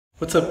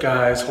What's up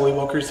guys,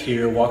 Holywalker'S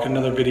here, walking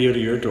another video to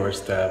your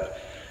doorstep.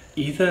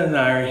 Ethan and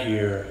I are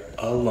here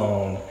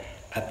alone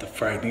at the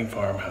frightening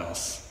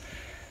farmhouse.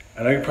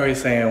 I know you're probably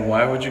saying,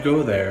 why would you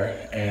go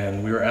there?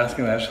 And we were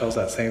asking ourselves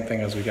that same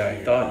thing as we got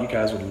here. Thought you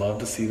guys would love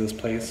to see this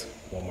place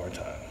one more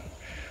time.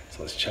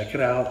 So let's check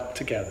it out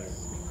together.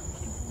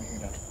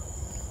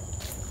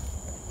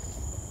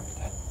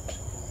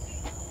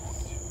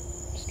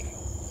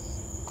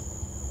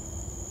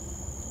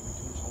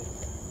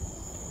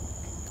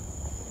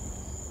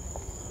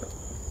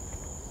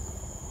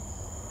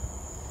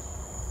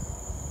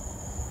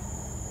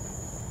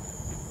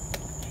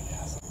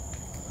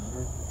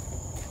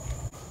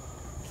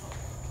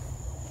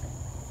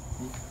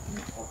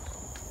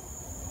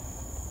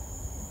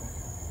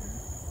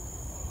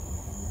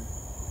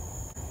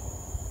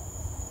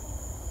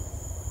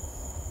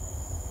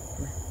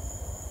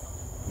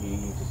 We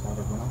just have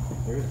a run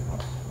off. There is a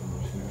house.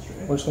 We're just gonna go straight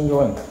in. We're just gonna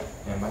go in.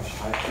 And I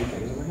have two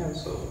things in my hand,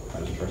 so I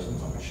just trust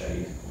them on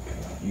machete.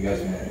 You guys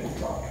are gonna get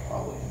dropped,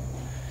 probably.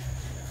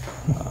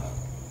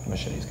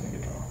 Machete's gonna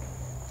get dropped.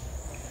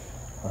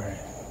 Alright.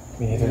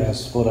 Me and Ethan are gonna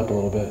split up a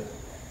little bit.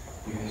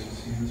 You guys have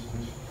seen this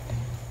place?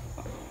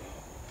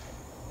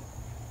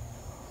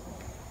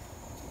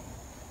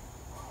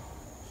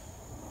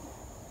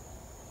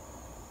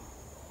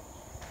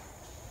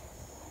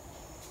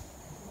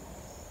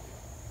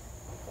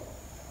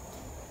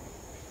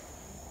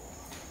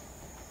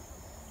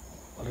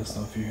 Let us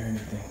know if you hear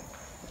anything.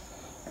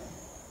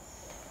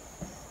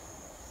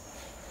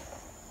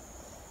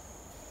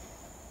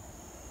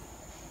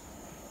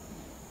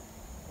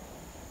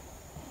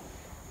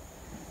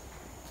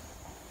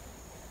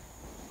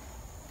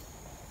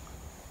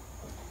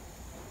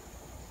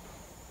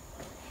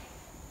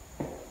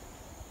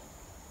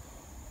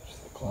 There's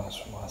the glass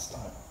from last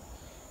time.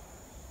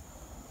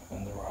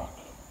 And the rock.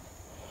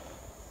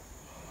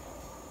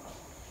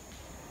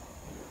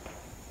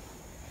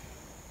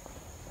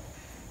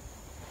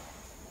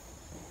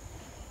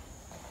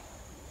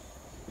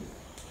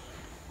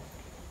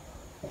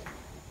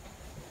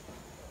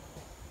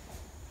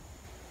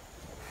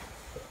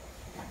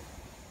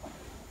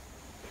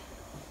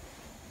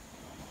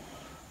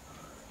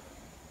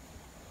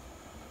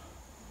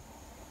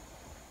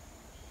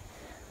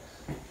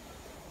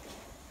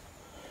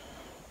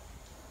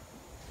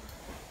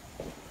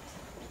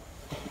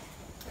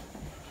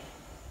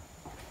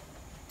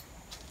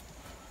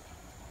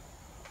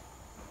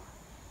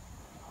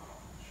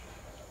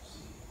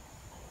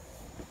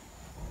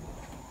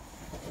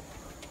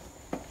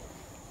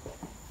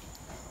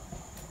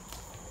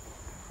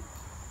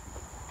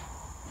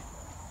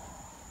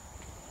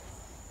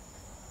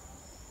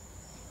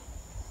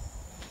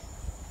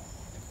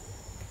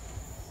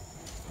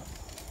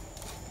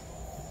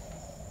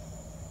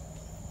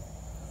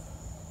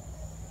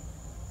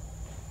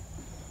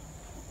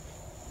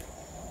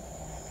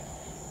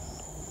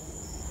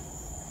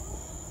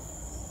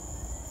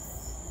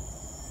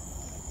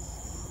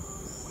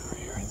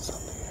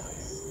 Something out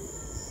here.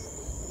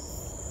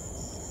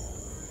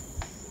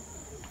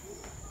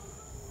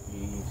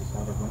 We just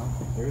have a run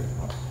off. There is a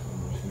house.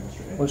 We're just gonna go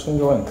straight in. We're just gonna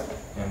go in.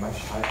 And I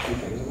have two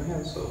things in my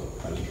hand, so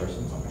I just trust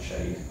them on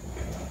machete.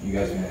 You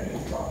guys are gonna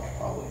get dropped,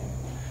 probably.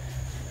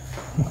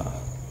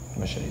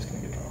 Machete's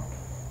gonna get dropped.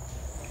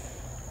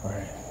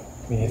 Alright.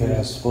 Me and Ethan are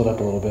gonna split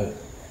up a little bit.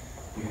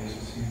 You guys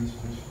have seen this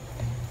place?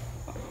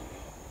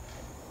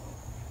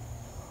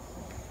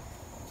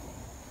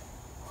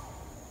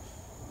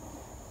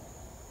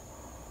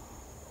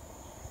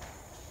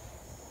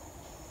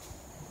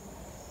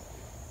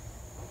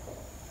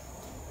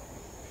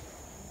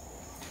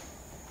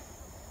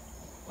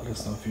 Let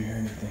us know if you hear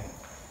anything.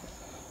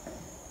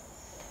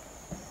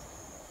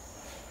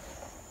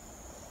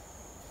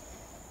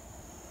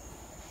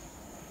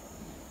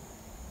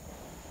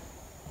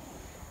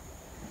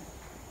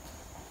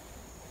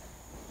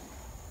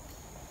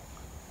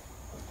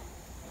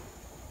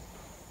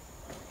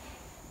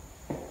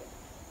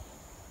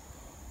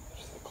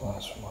 There's the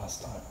glass from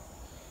last time.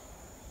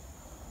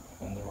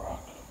 And the rock.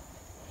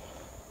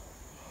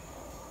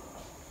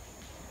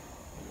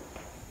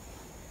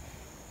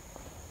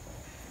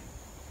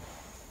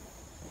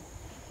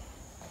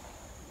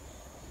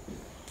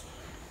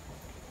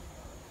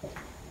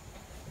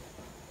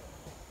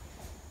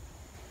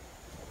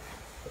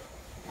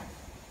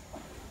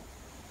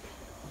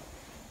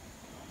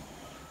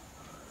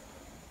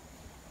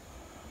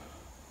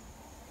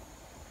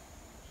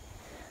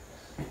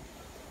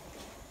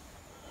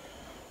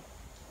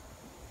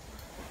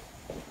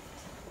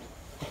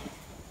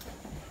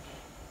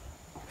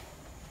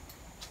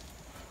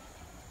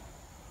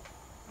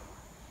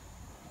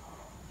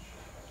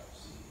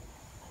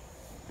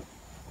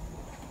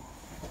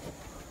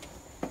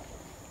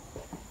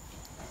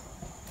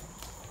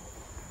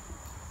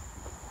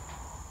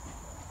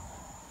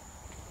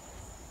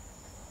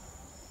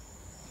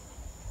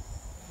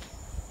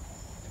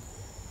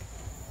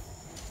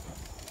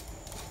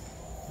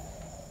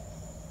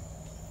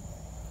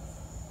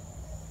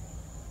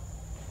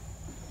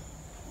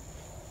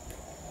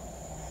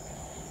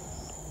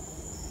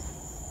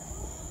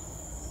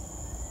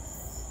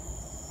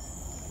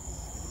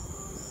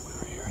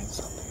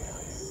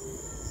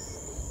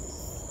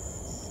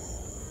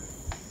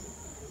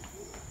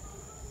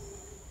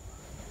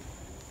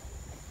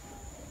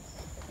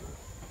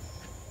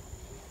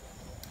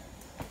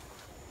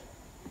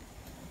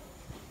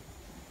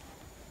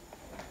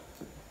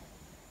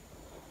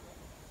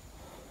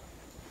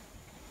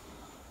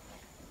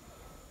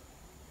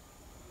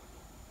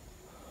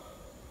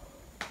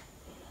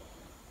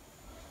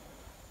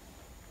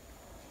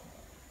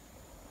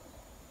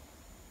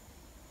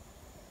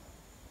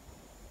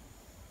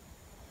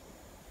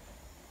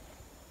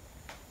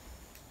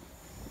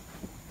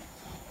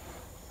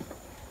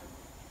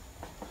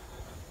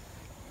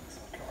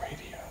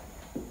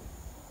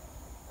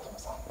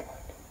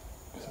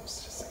 I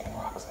was just thinking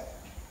Roxy.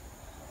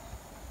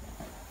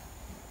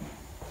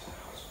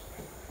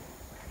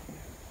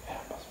 Yeah,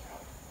 it must be.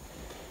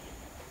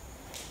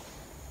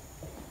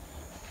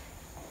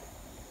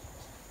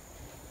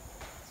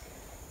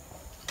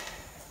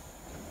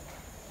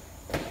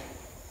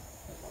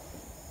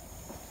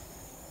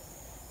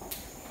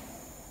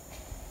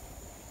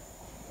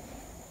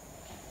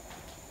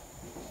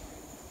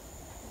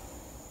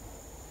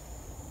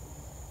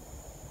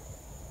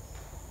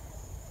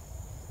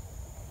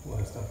 Let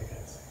us know if you guys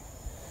see.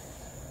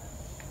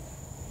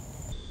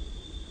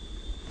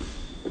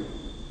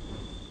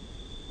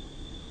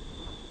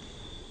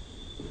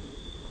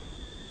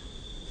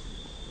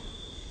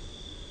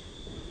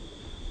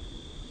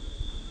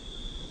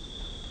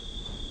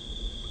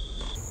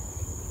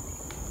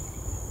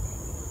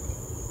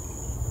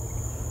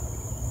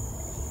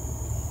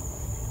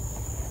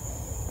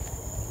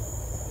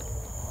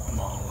 I'm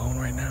all alone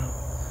right now.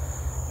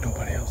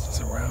 Nobody else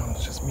is around.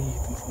 It's just me,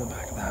 Ethan's in the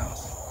back of the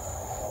house.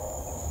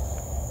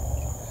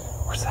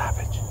 We're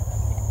savage.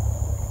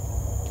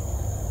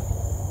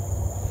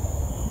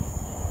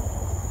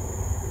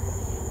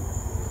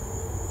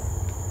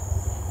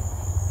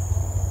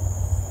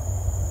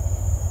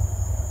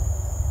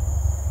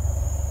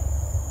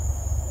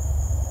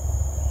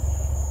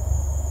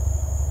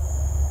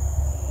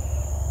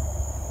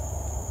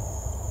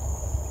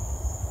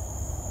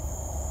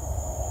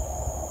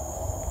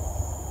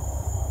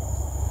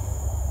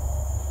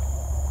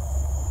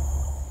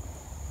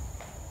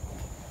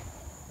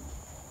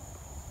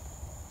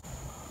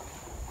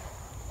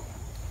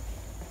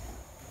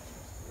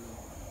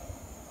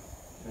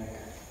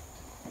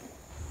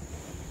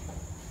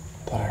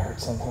 Thought I heard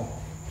something.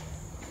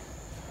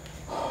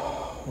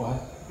 What?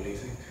 What do you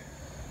think?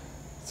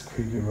 It's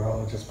creepy,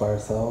 bro. Just by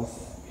ourselves.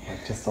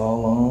 Like just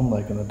all alone,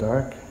 like in the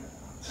dark.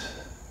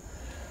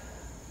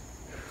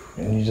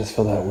 And you just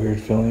feel that weird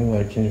feeling,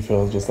 like can you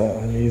feel just that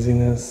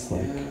uneasiness?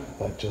 Like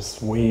that just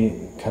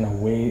kind of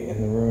weight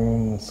in the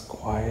room, it's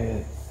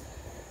quiet.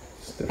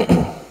 It's different.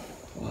 A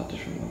lot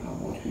different than how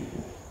most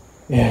people.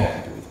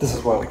 Yeah, this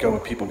is why we go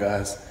with people,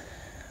 guys.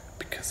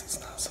 Because it's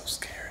not so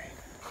scary.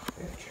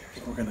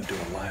 We're gonna do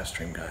a live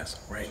stream, guys,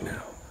 right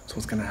now. So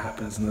what's gonna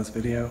happen is in this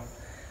video,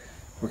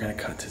 we're gonna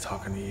cut to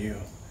talking to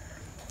you.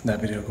 That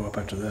video will go up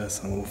after this,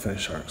 and we'll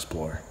finish our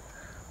explore.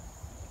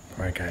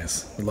 All right,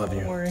 guys, we love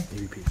you. Don't worry.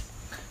 EVP.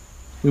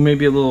 We may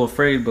be a little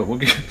afraid, but we'll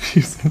give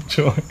you some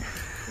joy.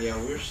 Yeah,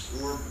 we're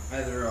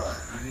either,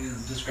 you need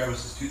to describe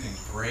us as two things,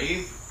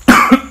 brave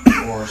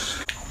or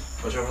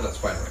watch out for that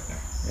spider right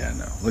there. Yeah,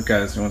 no. Look,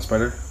 guys, you want a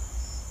spider?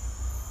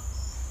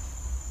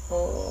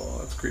 Oh,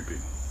 that's creepy.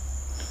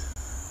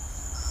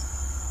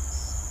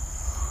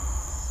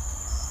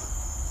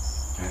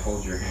 I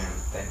hold your hand.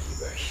 Thank you,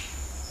 Becky.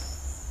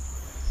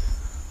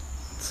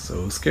 It's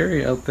so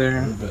scary out there.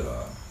 A little bit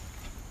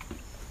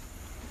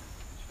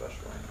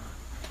special right now.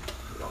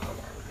 We don't know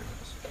why we're doing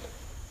this.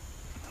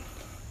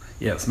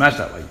 Yeah, smash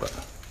that like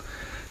button.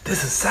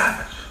 This is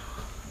savage.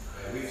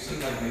 Yeah, we've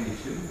seen like maybe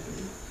two.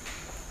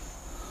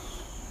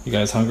 You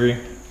guys hungry?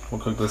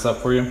 We'll cook this up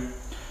for you.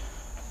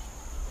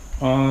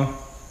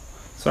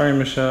 Sorry,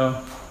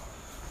 Michelle.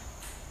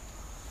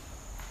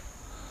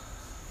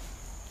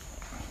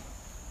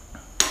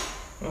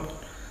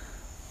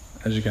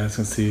 As you guys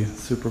can see,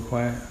 super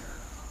quiet.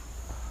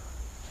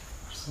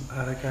 There's some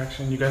paddock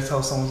action. You guys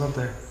tell someone's up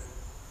there.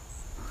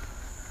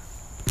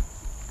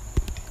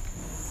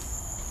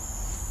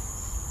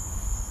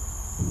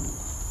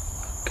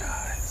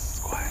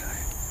 Guys, quiet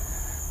night.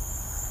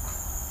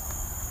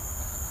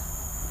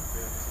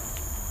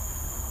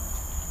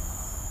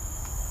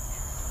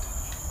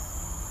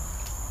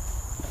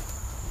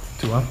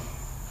 Do what?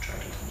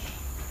 Attract attention.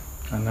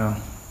 I know.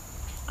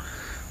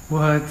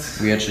 What?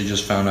 We actually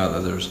just found out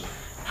that there's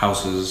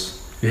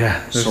houses. Yeah,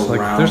 there's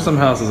Surround some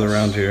houses us.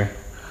 around here.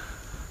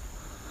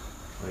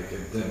 Like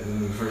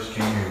when we first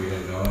came here, we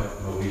didn't know it,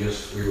 but we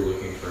were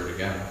looking for it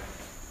again.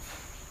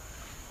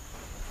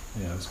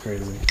 Yeah, it's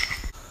crazy.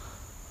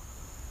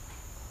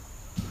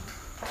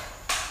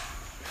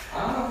 I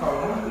don't know if I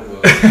wanted to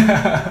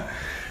go.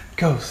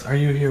 Ghost, are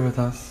you here with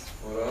us?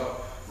 What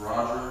up,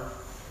 Roger?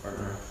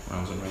 Partner. When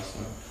I was in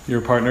wrestling. Your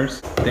partners?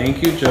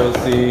 Thank you,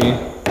 Josie.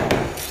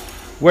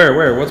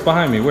 Where? What's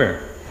behind me?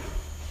 Where?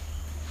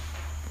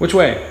 Which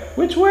way?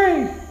 Which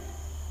way?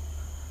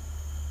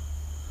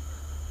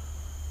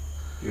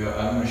 Yeah,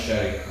 I have a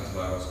machete. That's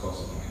about as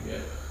close as I'm gonna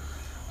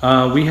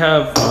get. We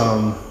have,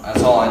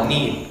 That's all I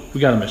need. we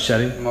got a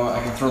machete.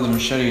 I can throw the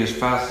machete as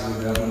fast as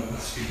it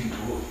does. Speaking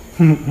cool.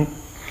 Not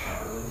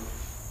really.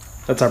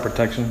 That's our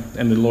protection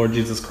in the Lord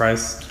Jesus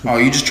Christ. Oh,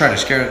 you just try to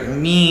scare it.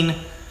 Mean.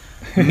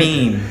 You're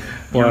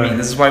Why? mean.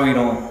 This is why we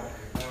don't.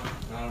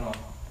 Not at all.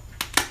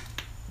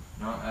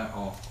 Not at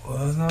all.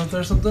 Well, let's know if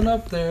there's something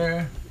up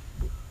there.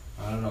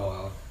 I don't know,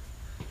 Alec.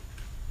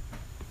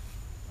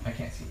 I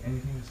can't see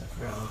anything except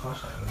for the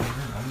flashlight.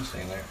 I'm just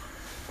staying there.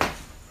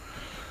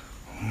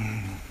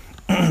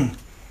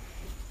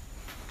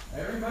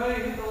 Everybody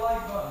hit the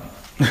like button.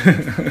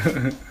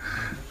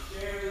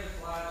 Share this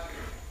live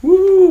stream.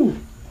 Woo!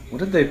 What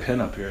did they pin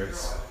up here?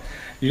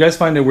 You guys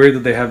find it weird that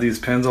they have these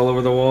pins all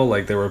over the wall,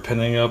 like they were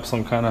pinning up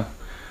some kind of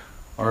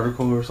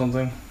article or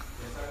something? Yes,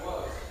 I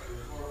was. It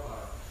was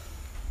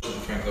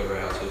horrifying. Frank Lloyd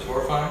Wright house. It was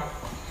horrifying.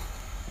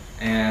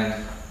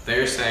 And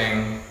they're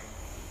saying.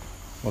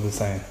 What are they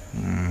saying?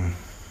 No,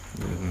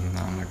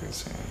 I'm not gonna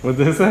say it. What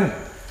did they say?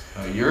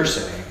 No, you're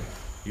saying.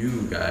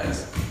 You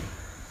guys.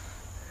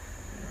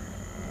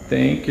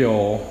 Thank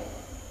y'all.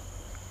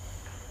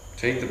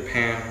 Take the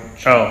pan.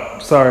 Oh,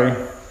 sorry.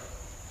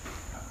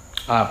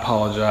 I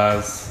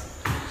apologize.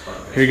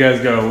 Here you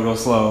guys go. We'll go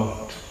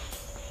slow.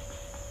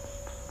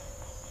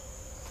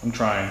 I'm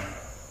trying.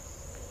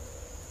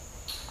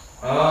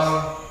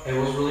 It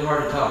was really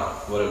hard to tell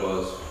what it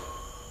was.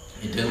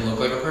 It didn't look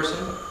like a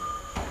person,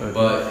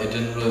 but it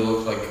didn't really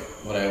look like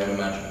what I would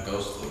imagine a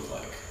ghost looked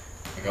like.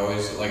 Like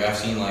always, like I've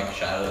seen like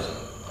shadows and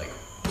like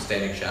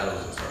standing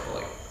shadows and stuff, but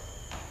like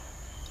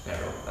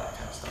never that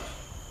kind of stuff.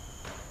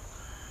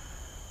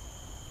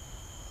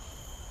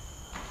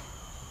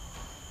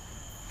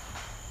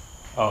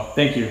 Oh,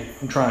 thank you.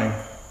 I'm trying.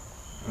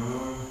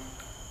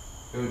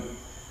 Dude,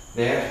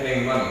 they have to pay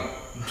me money.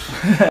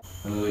 I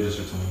literally just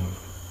heard someone move.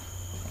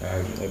 I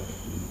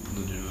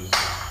legit was.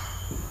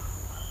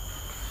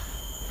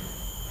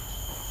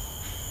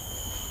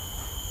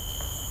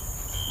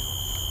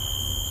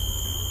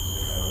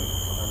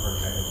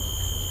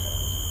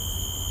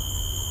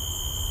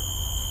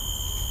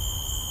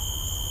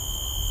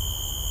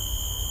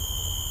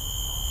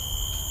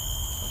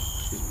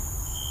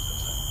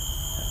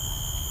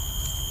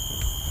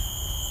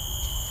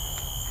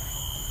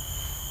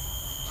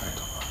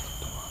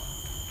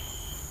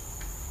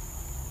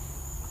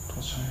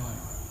 Don't shine your light.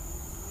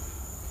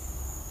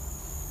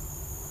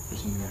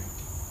 There's something there.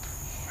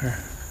 Where?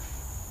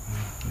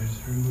 There's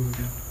her move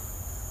again.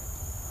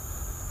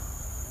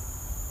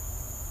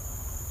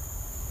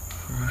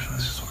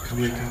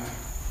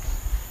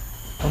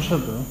 Don't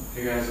shut though.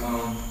 Hey guys,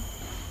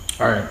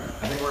 Alright.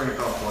 I think we're gonna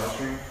call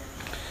forestry,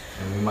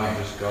 and we might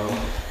just go.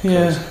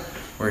 Yeah.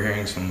 We're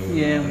hearing some movement.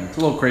 Yeah, it's a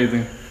little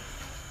crazy.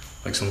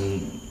 Like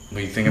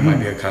we think it might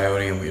be a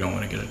coyote, and we don't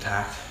want to get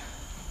attacked.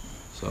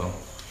 So,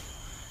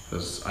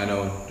 because I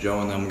know Joe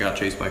and them got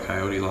chased by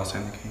coyote last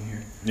time they came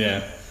here.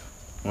 Yeah.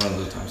 One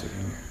of the times they came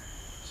here.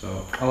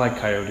 So I like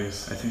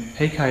coyotes. I think.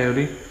 Hey,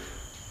 coyote.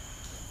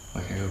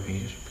 Like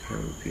coyote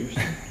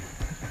Peterson.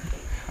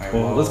 Alright,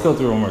 Well, let's go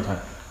through it one more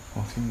time.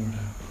 Walk through one more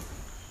time.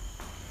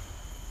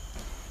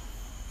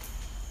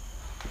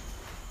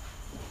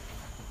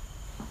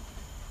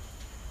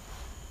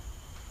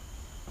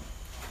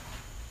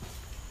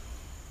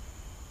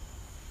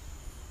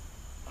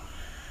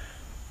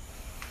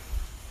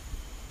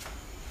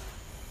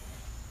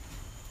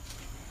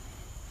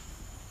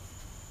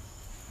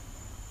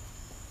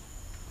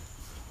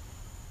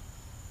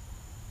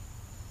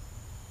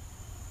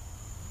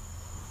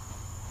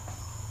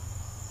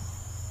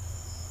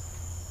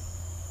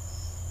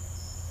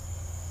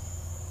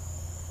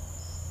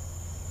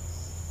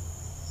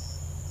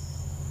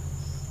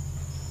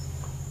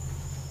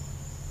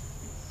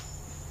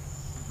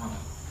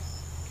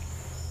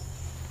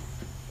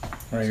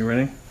 Are you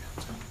ready?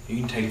 You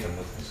can take them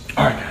with us.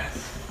 Alright,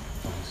 guys.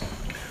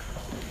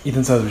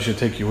 Ethan says we should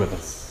take you with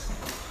us.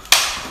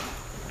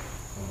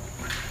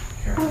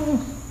 Here.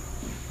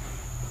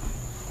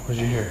 What'd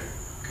you hear?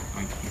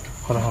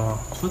 Hold on.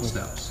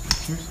 Footsteps.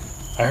 Seriously.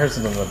 I heard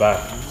something in the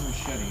back. Use a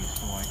machete,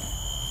 so like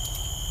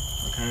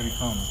a coyote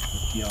comes,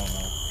 just yell and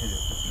I'll hit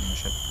it with the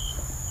machete.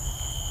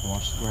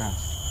 Watch the grass.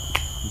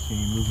 You see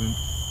any movement?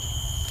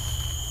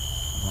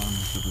 Alarm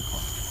is the call.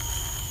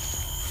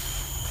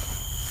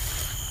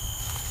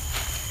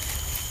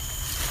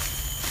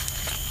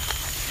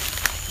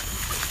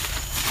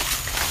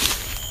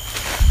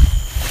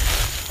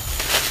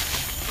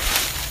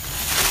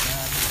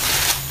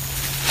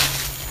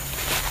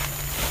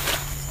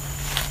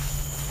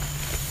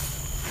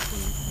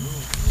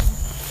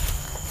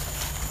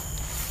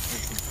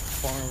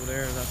 Barn over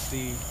there, that's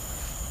the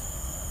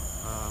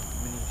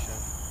mini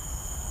shed.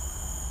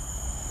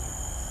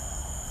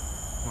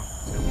 Come on,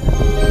 let's go.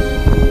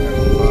 There's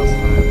the last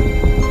time.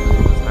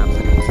 This map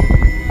seconds.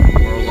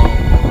 We're alone.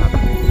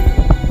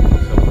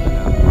 So we're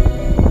gonna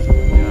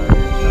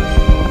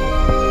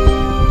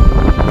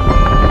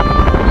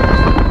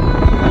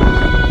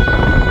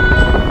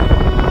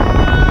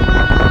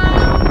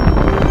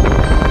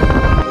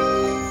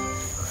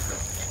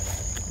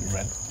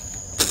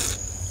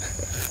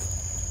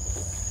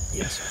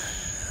Yes.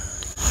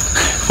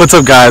 What's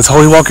up guys,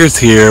 Holywalker'S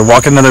here,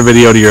 walking another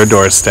video to your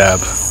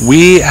doorstep.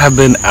 We have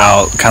been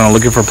out kind of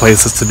looking for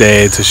places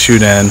today to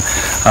shoot in.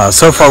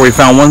 So far we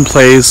found one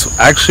place,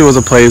 actually was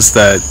a place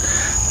that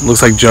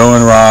looks like Joe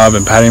and Rob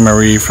and Patty and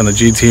Marie from the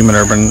G-Team and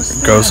Urban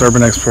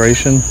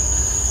Exploration.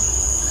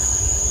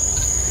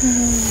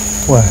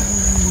 What?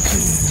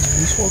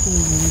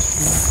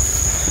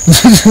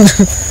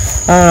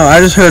 I don't know, I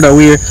just heard a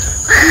weird.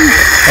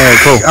 Alright,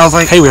 cool. I was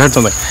like, hey, we heard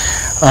something.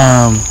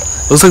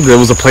 looks like there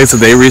was a place that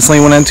they recently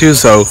went into,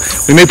 so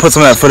we may put some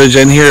of that footage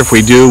in here. If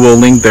we do, we'll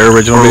link their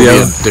original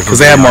video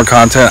because they have more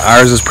content.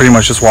 Ours is pretty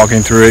much just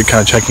walking through it,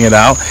 kind of checking it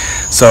out.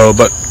 So,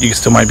 but you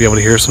still might be able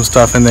to hear some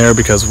stuff in there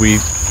because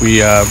we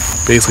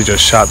basically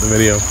just shot the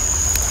video.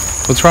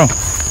 What's wrong?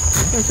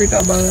 I'm freaked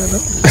out by that.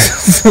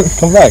 No.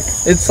 Come back.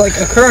 It's like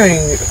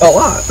occurring a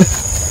lot.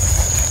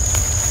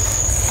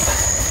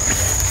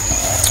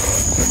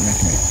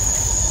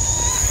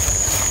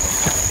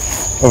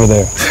 Over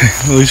there.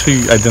 At least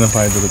we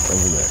identified that it's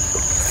over there.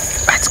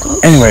 That's close.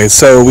 Anyway,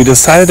 so we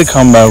decided to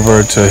come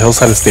over to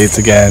Hillside Estates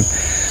again.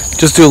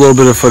 Just do a little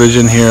bit of footage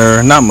in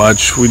here. Not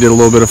much. We did a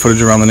little bit of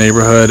footage around the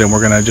neighborhood, and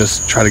we're gonna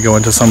just try to go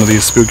into some of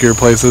these spookier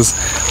places.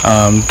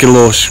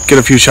 Get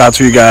a few shots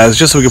for you guys,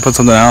 just so we can put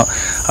something out.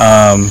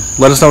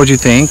 Let us know what you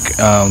think.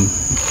 Oh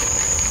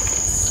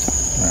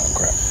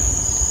crap!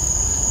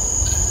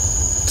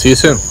 See you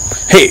soon.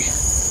 Hey,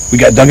 we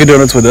got Dunkin'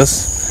 Donuts with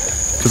us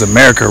because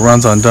America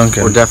runs on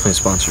Dunkin'. We're definitely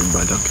sponsored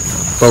by Dunkin'.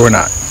 But we're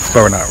not.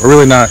 We're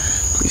really not.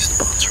 Please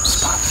sponsor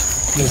us.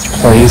 This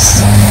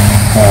place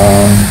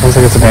looks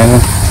like it's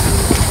abandoned.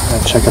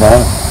 Check it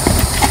out.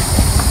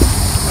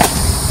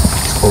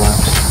 It's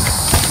collapsed.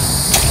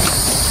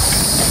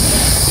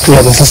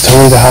 Yeah, this is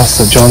totally the house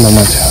that John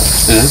went to.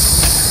 It is?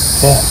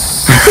 Yeah.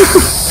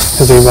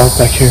 Because they walked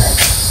back here.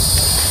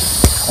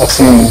 I've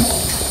seen.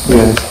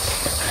 Yeah.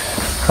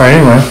 Alright,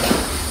 anyway.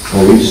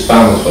 Well, we just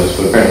found this place,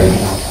 but apparently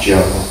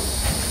Joe.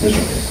 There's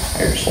no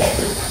air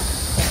swapper.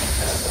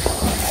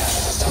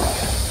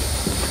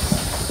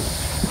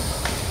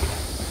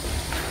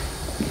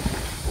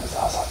 This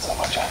house had so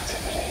much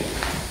activity.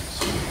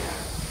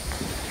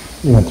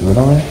 You went through it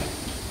already?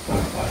 I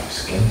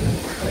skinned it.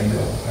 I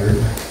heard.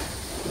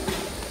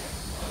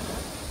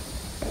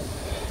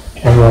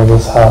 Yeah,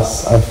 this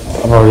house, I've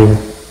already,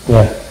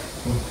 yeah.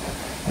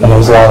 And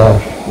there's a lot of,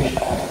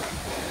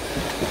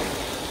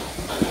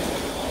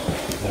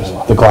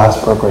 the glass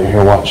broke right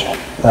here, watch.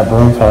 That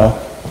broom fell out.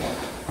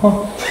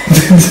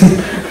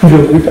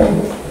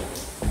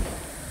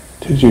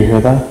 Did you hear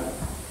that?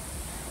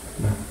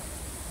 No.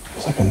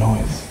 It's like a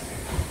noise.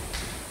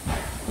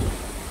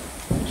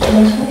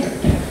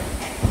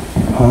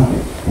 Huh?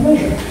 You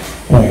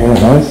don't hear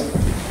that noise?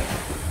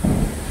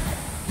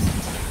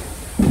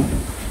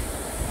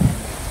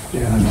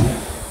 Yeah, that noise.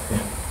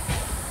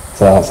 Is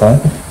that outside?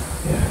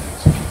 Yeah.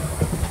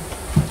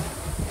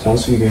 Tell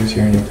us if you guys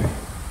hear anything.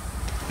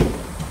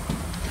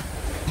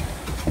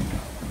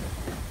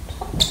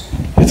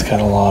 It's got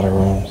a lot of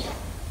rooms.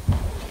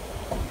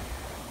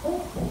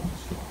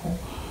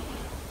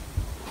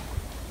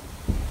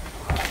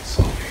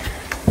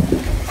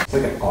 It's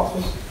like an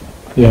office.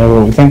 Yeah,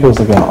 but we think it was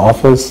like an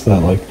office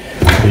that like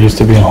there used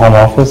to be a home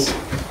office.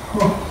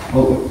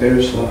 Oh, look,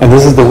 there's And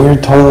this is the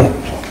weird toilet.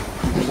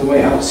 the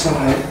way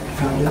outside. I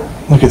found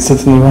it. Look, it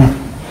sits in the room,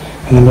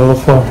 in the middle of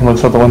the floor, and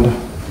looks out the window.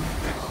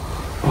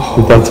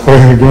 Oh, that's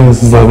where again.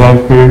 This is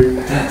like weird.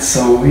 That's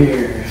so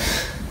weird.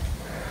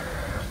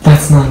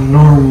 That's not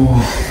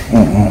normal.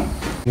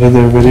 Did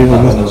there a video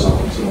of this? Windows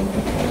open, so don't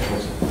think about it.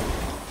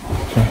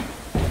 Okay.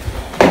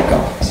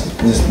 God,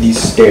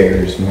 these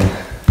stairs, man.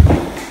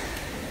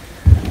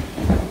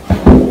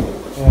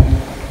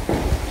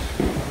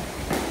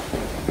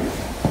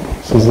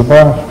 This is the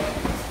bar.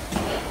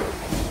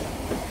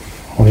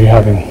 What are you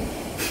having?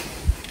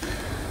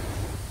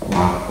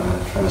 Wow,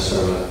 man, trying to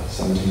serve a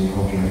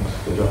 17-year-old drinks.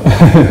 Good job.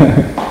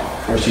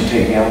 First you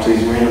take me out to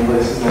these random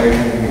places, now you're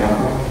taking me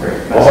out.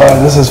 Great.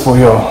 Boy, this is for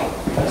you.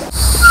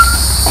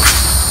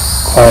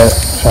 Quiet,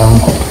 film.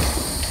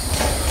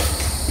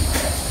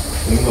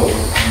 We can go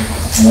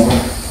more.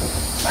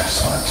 I just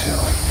wanted to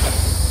like.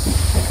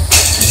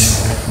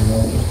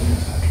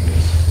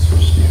 It's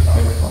supposed to be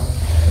quick fun.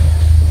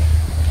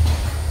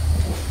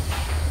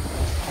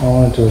 I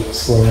want to do it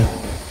slowly.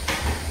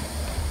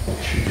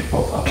 Make sure you're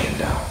both up and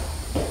down.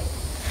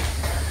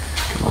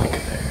 Like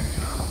it, there you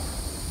go.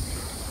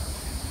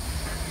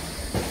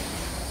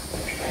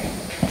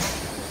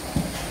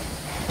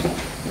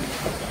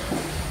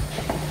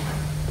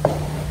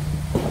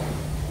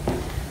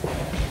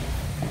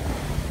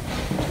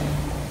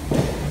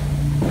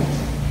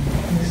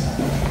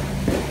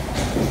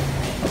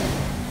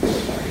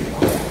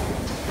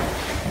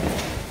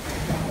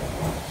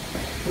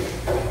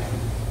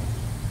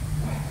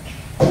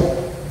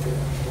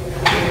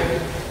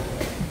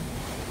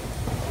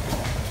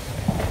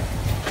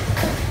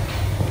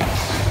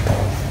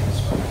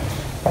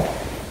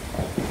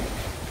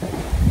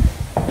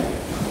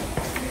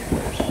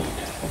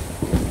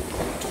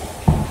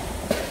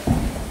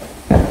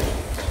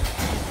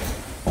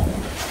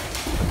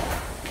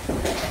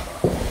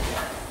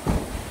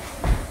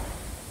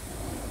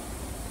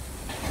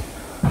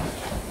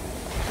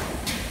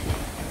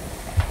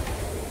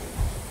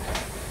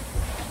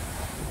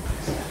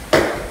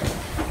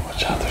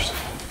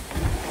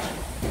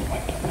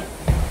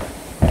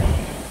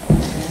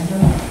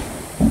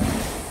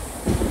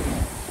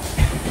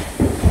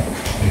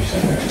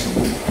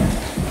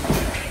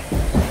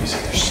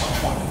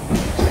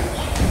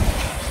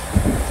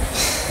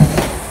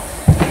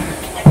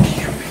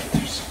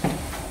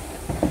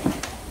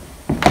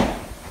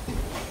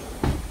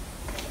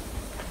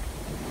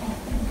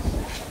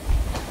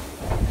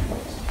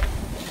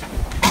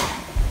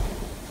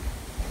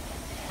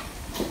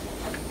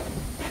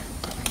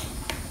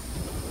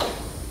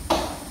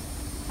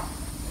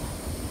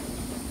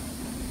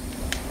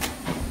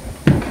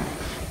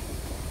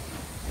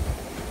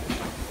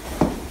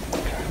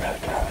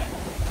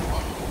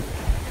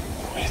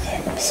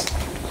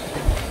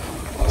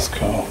 Let's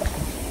go.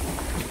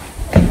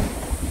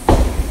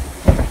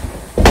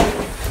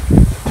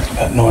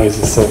 That noise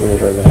is so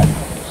weird right there.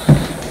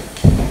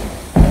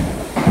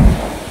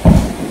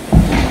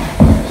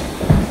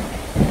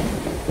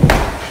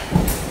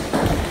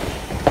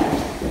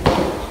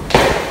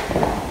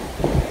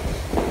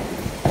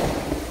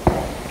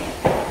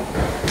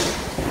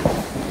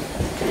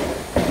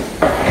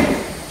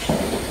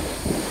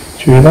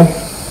 Did you hear that?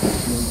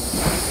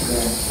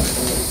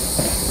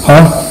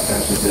 Huh?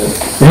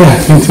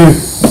 Yeah, me too.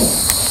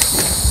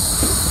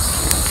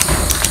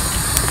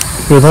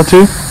 You hear that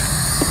too?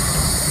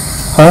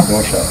 Huh?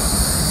 Door shut.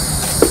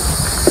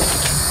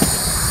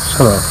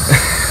 Shut up.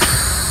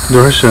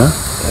 Door shut?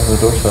 Yeah, the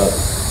door shut.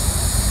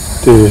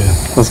 Dude,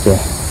 let's go.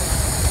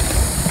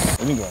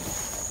 Let me go.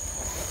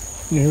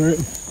 You hear it?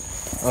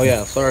 Oh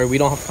yeah, sorry, we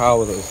don't have Kyle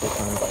with us this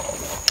time.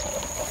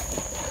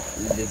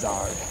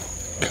 Lizard.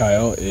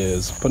 Kyle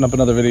is putting up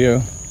another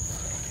video.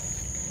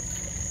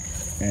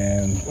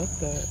 And What's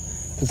that?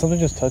 did something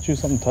just touch you?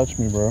 Something touched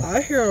me, bro. I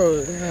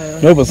hear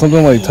No, but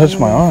something like touched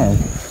my arm.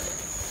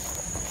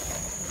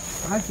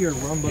 I hear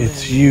rumbling.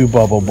 It's you,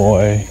 Bubble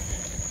Boy.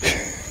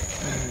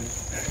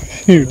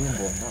 You.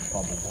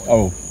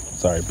 Oh,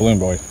 sorry, Balloon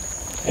Boy.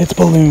 It's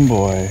Balloon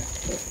Boy.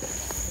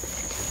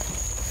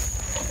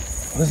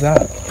 What is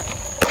that?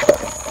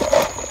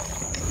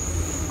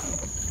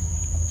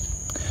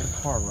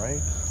 car, right?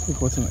 Look,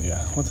 what's in it?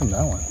 Yeah, what's in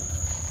that one?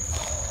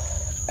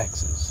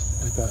 X's.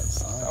 Like that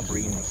sign. I'm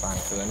reading the sign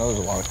because I know there's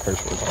a lot of curse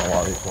words on a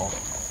lot of these walls.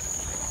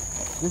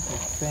 This is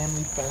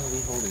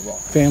family-friendly Holy Walk.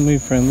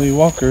 Family-friendly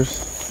walkers.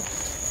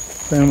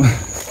 Family.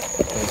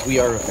 Because we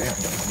are a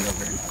family. We are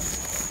very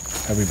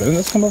family. Have we been in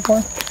this one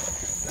before?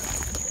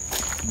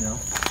 No.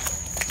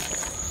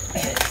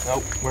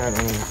 Nope. We're at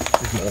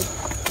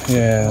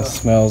Yeah, it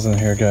smells in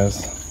here,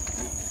 guys.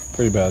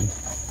 Pretty bad.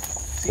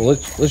 Well,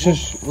 let's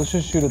just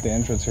shoot at the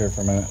entrance here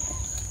for a minute.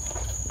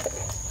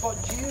 But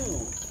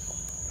you.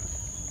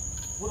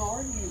 What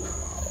are you?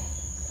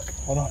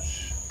 Hold on.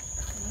 Shh.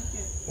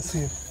 Let's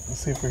see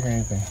if we hear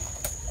anything.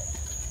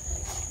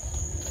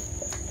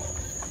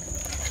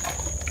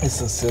 It's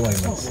the ceiling.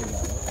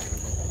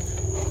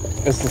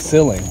 It's the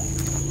ceiling.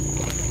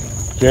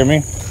 Do you hear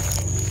me?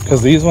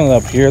 Because these ones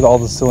up here, all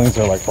the ceilings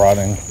are like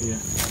rotting. Yeah.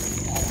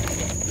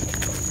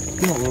 It's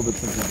been a little bit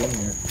since we've been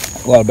here.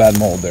 A lot of bad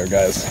mold there,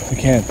 guys. We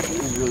can't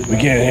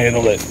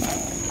handle it.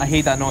 I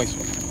hate that noise.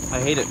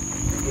 I hate it.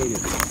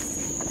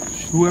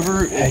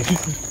 Whoever. Hey.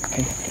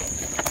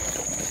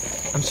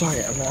 I'm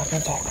sorry. I'm not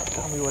gonna talk.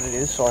 Tell me what it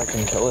is so I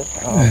can kill it.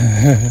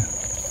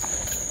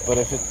 But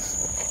if it's,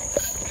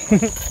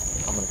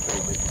 I'm gonna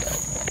kill it.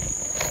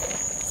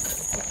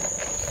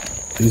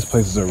 These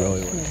places are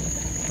really weird.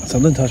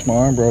 Something touched my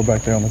arm, bro,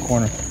 back there on the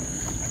corner.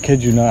 I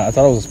kid you not. I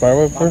thought it was a spider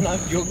web I'm first. not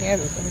joking at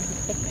it.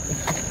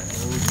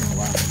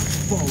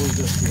 What was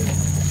this?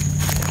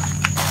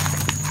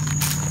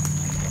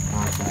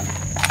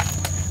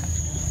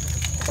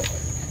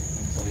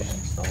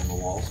 Insulation still on the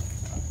walls.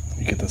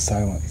 You get the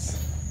silence.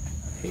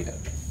 Hate it.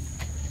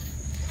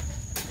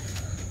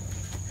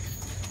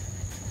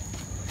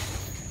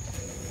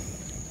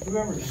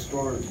 Whoever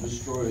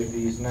destroyed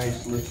these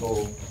nice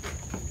little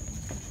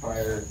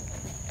fire.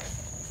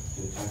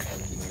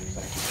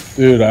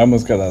 Dude, I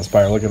almost got that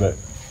spider. Look at it.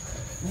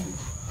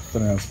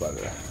 Banana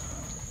spider.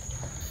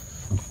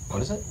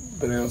 What is it?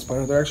 Banana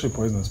spider. They're actually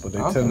poisonous, but they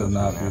I tend to thought it was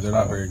not banana be. They're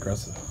not spider. very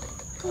aggressive.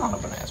 Not a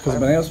banana Because spider.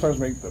 banana spiders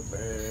make the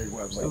big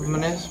webs. The Like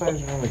banana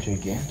spiders are really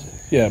gigantic.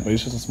 yeah, but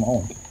it's just a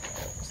small one.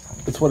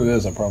 It's what it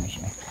is, I promise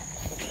you.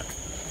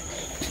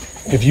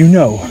 If you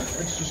know,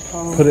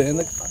 put it in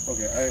the...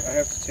 Okay, I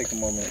have to take a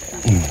moment.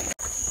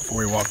 Before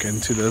we walk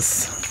into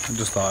this, I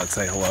just thought I'd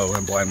say hello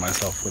and blind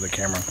myself with a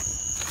camera.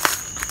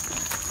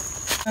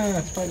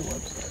 Spider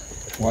webs.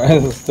 Why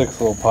is the sticks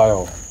a little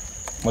pile?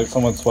 Like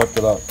someone swept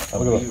it up.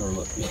 Look at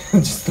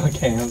it. Just like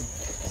hands.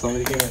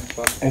 Somebody came and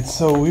swept. It's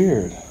so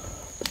weird.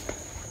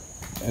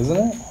 Isn't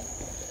it?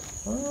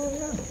 Oh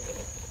yeah.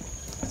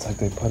 It's like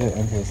they put it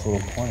into this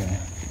little corner.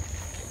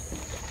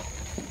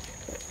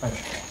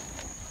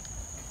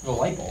 The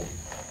light bulb.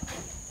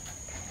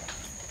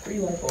 Pretty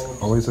light bulb.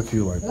 Always a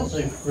few light That's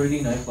bulbs. a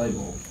pretty nice light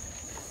bulb.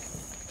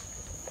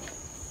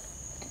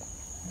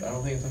 I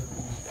don't think it's a...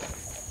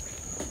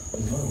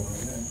 There's another one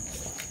right there.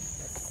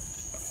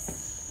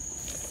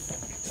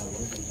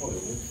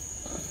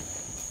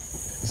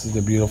 This is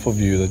the beautiful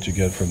view that you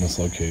get from this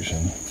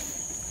location.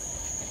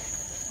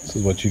 This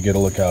is what you get to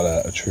look out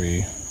at, a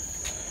tree,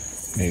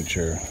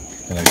 nature,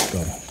 the next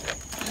building.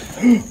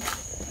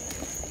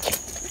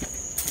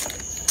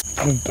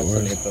 Good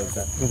doors. Look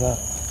at that.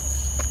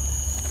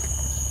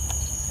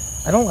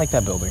 I don't like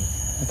that building.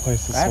 The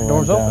place is That so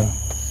door's run down. open.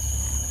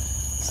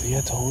 See,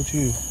 I told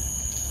you.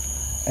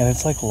 And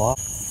it's like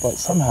locked, but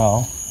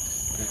somehow,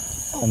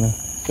 and then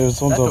there's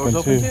one's That door's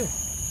open too.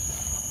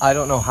 I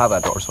don't know how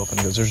that door's open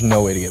because there's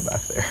no way to get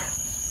back there.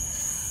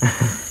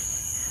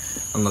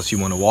 Unless you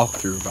want to walk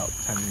through about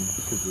 10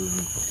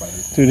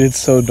 minutes. Dude, it's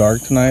so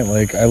dark tonight.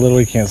 Like I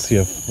literally can't see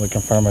like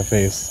in front of my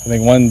face. I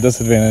think one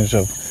disadvantage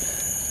of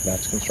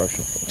That's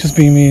construction. Just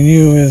being me and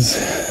you is.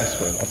 I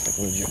swear, that's like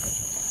legit.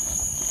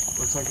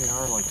 Looks like they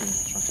are like doing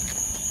construction.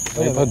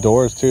 They put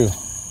doors too.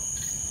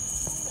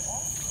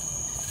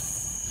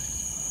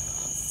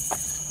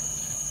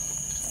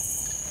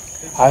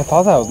 I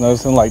thought that I was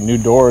noticing like new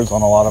doors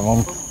on a lot of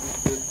them.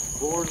 The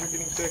floors are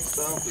getting fixed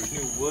up. There's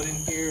new wood in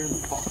here.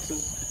 The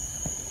boxes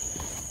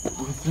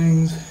with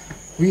things.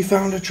 We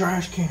found a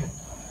trash can.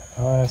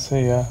 Oh, I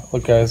see. Yeah.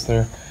 Look, guys,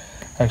 they're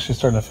actually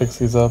starting to fix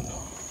these up.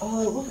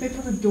 Oh, look, they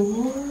put a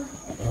door.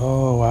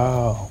 Oh,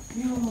 wow.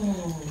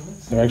 Yo,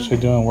 They're actually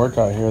doing work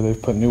out here.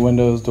 They've put new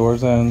windows,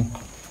 doors in.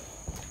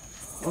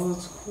 Oh,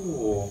 that's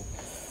cool.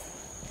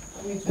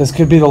 This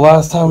could be the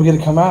last time we get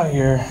to come out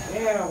here.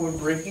 Yeah, we're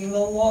breaking the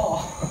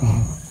law.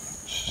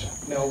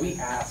 No, we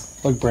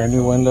asked. Look, brand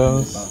new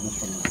windows. Oh,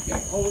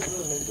 look at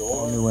the new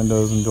door. New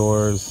windows and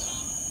doors.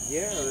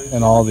 Yeah,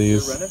 And all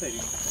these. They're renovating.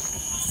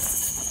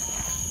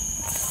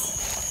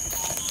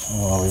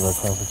 Oh, I'll leave our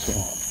carpet too.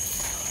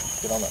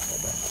 Get on that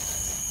side back.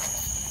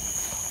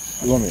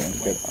 You want me to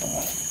get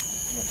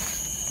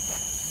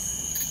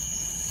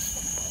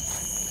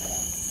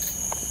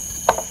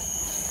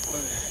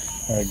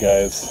Alright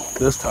guys,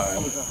 this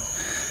time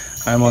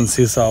I'm on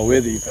Seesaw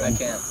with Ethan. I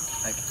can't.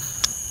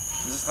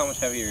 This is how much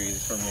heavier he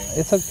is from me.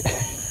 It's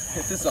okay.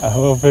 This is I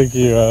will pick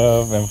you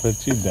up and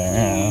put you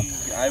down.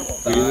 I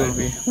won't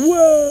die.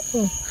 Whoa!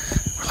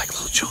 We're like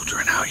little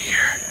children out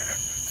here.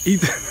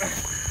 Ethan.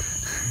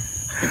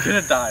 You're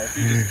gonna die if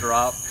you just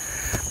drop.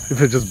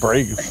 If it just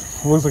breaks.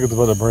 It looks like it's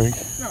about to break.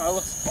 No, it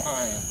looks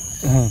fine.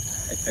 Mhm.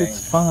 I think. It's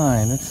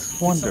fine. It's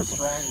wonderful.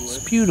 Some strong wood. It's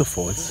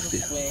beautiful. It's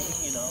Swing,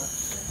 you know.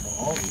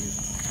 All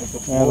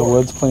these. yeah, the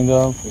wood's cleaned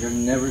up. Like I've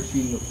never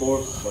seen the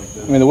floors like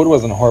this. I mean, the wood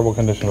was in horrible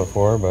condition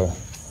before, but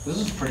This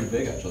is pretty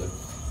big actually.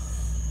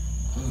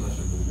 This is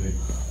actually pretty big.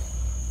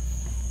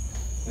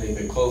 And you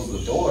can close the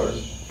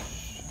doors.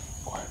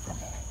 quiet for a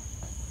minute.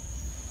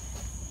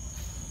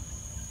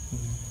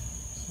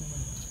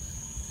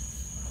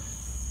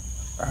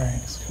 All right,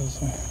 let's go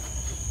this way.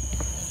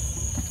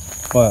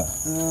 What?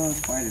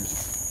 Spiders.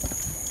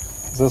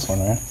 It's this one,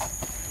 right?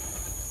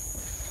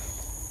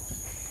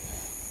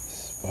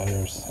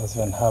 Spiders has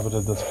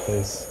inhabited this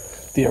place.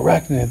 The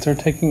arachnids are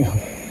taking them.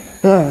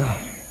 All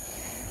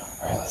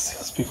right, let's see.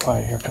 Let's be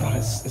quiet here. Come on.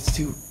 It's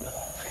too.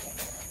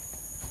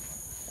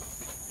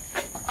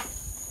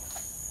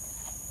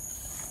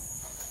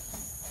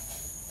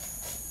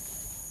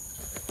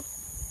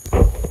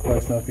 Let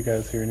us know if you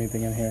guys hear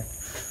anything in here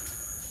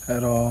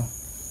at all.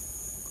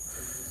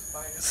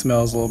 It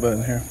smells a little bit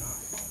in here.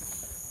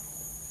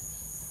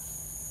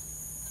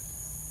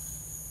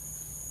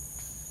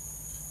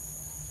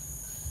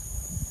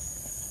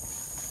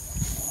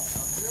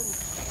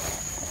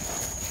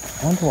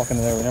 I want to walk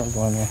into there. We never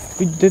go in there.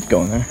 We did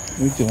go in there.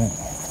 We didn't.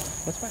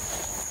 That's fine.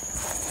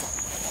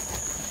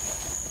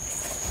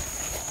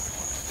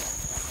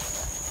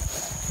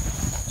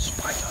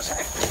 Spiders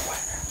everywhere.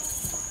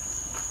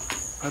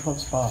 I love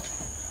Spot.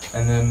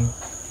 And then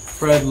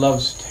Fred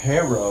loves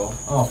tarot.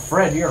 Oh,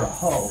 Fred, you're a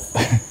hoe.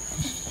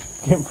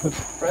 Can't put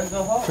Fred's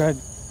a hoe. Fred.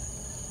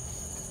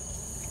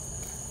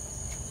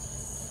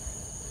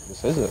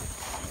 This is it.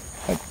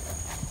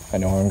 I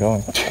know where I'm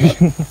going.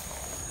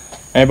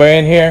 Anybody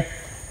in here?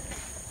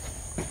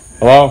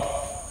 Hello?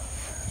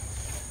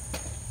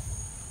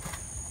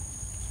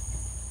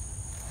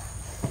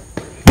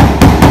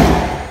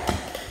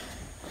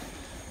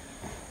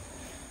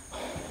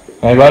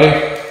 Anybody?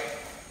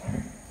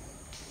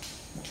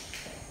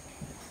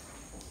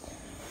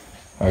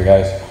 Alright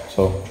guys,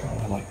 so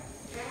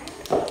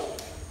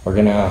we're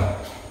gonna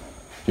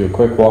do a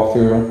quick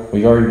walkthrough.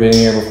 We've already been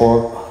here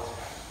before,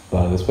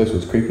 but this place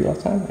was creepy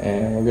last time,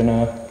 and we're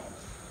gonna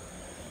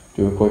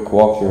do a quick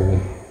walkthrough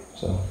of it.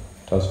 So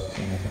tell us if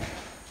you see anything.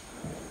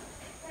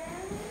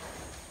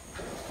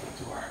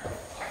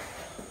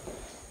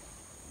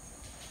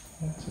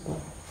 That's a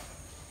door.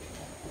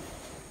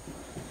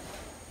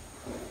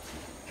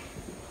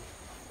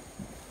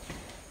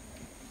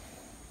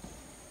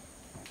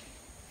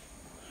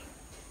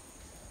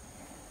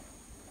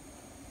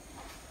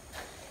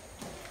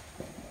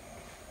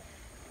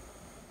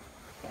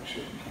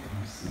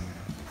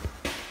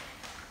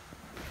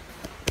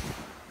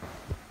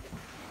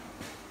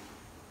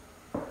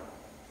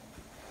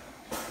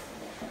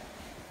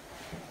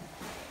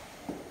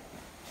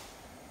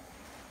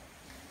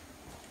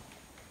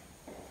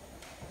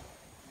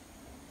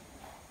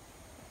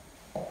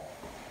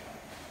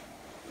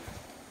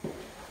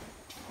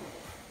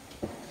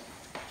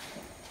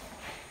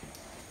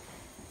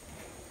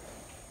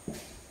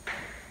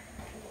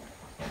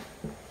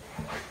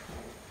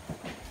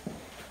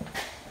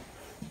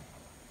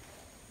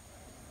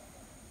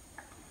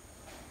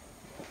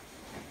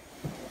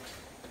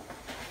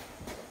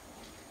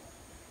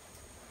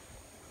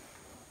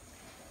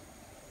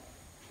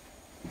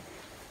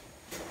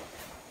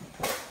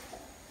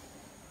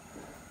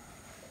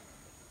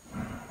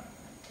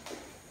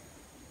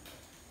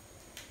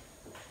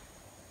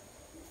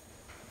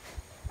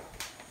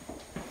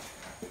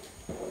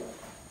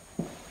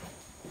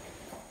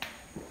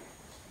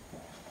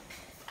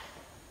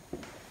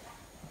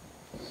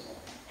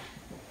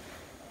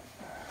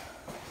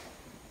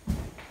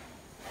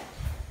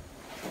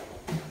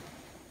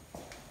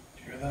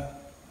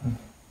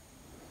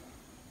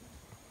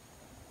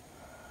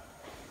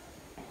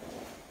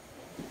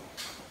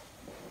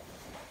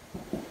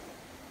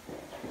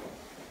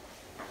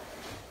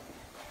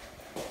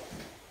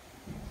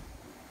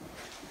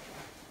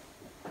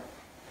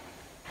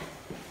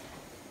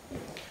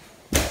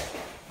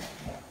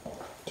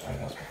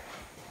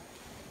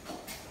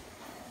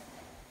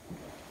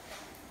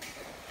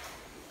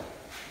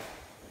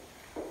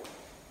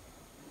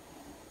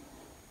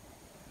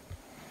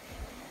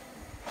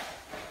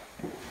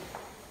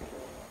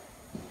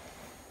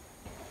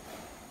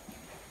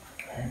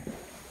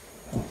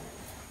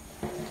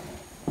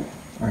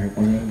 Alright,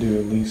 we're gonna do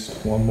at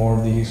least one more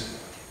of these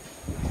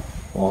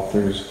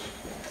walkthroughs.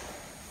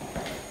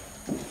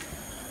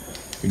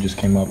 We just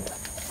came up.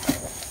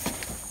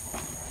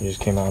 You just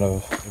came out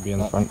of, maybe in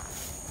the front.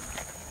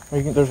 Oh,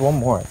 there's one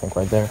more, I think,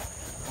 right there.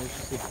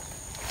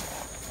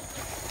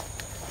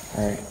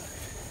 Alright.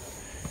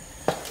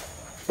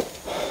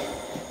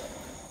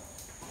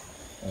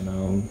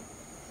 And,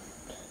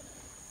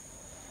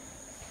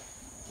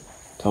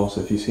 tell us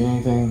if you see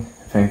anything,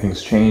 if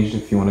anything's changed,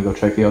 if you want to go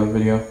check the other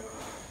video.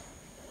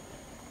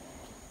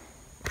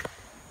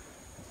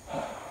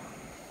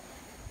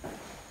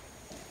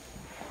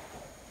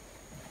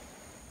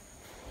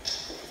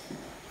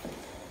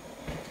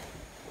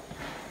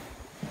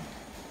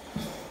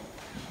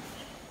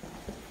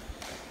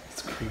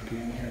 It's creepy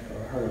in here, bro.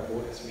 I heard a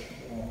voice or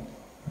something.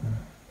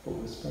 A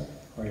whisper.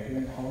 Right here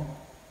in the hall.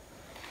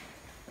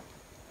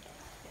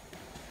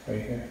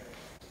 Right here.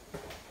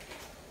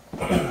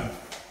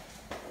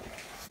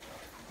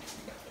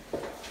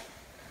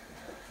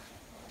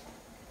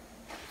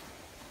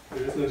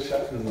 There's no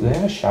shower. Do they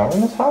have a shower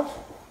in this house?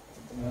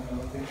 No, I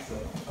don't think so.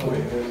 Oh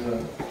wait, there's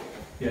a...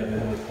 Yeah, they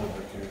have a tub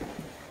back here.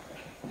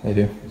 They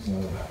do. There's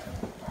another bathroom.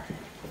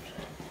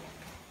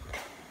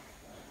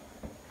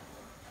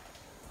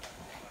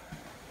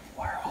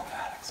 Why are all the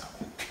attics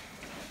open?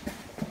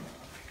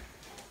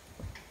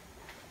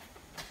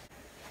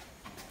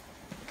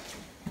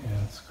 Yeah,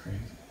 that's crazy.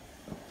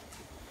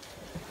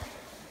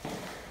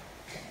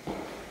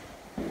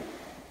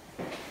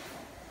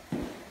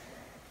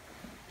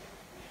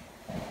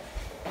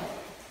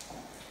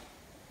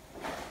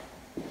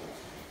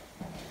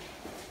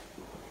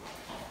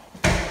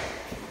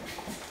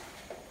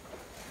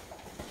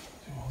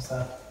 What was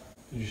that?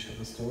 Did you shut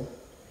this door?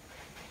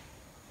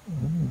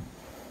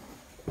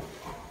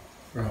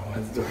 Bro,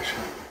 why's the door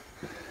shut?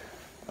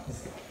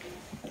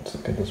 Let's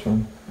look at this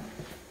room.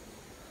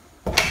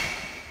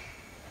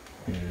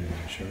 You're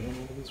sure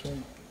about this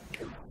room?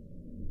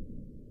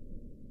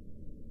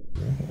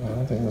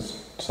 I think this.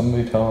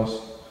 Somebody tell us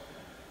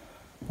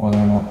whether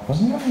or not.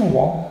 Wasn't that on the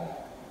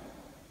wall?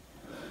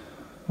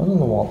 That was on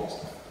the wall this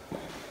time.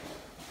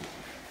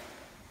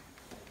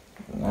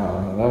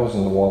 No, that was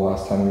in the wall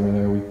last time we were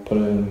there. We put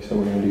it in. We said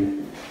we're gonna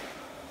do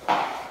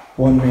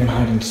one man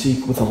hide and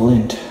seek with a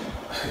lint.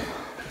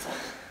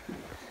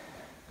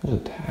 There's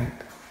a tag.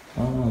 I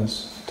don't know.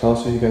 Tell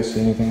us if you guys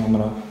see anything. I'm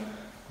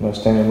gonna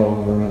stand in the middle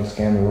of the room and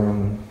scan the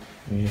room,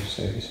 and you just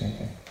say if you see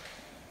anything.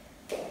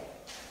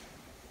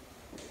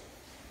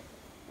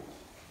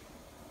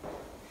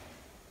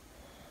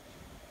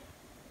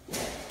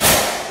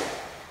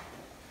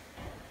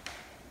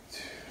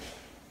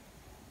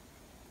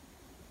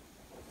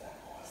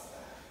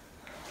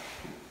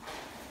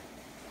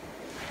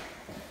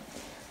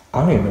 I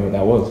don't even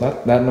know what that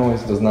was. That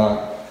noise does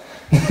not.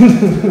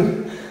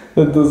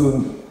 It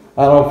doesn't.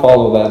 I don't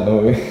follow that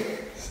noise.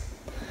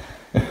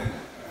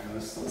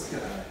 Let's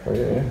get out of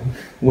here.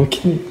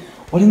 Okay.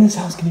 What in this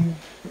house can you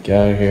get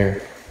out of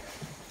here?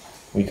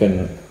 We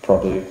couldn't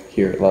probably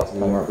hear it last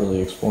time. We weren't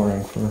really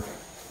exploring for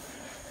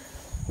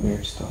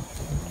weird stuff.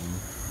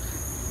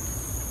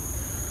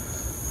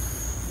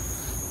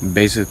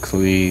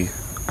 Basically,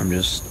 I'm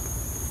just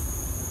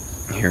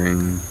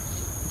hearing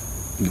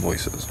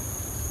voices.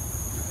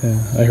 Yeah,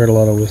 I heard a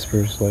lot of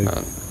whispers, like...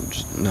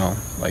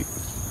 like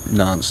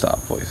non-stop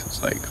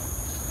voices, like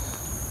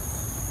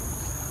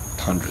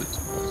hundreds.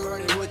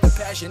 Burning with the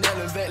passion,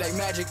 elevate like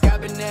magic.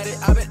 I've been at it,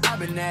 I've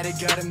been at it.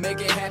 Gotta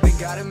make it happen,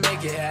 gotta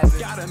make it happen.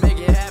 Gotta make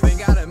it happen,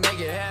 gotta make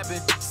it happen.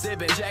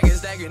 Sipping jacket,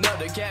 stacking up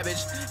the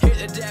cabbage. Hit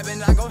the dab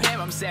and I go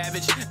ham, I'm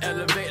savage.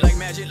 Elevate like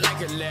magic,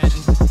 like a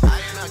legend. I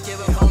am not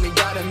give up, homie,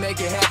 gotta make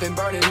it happen.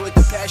 Burning with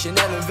the passion,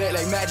 elevate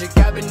like magic.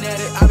 I've been at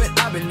it,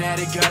 I've been at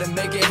it. Gotta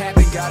make it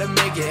happen, gotta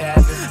make it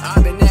happen.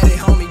 I've been at it,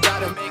 homie,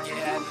 gotta make it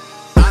happen.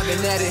 I've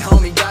been at it,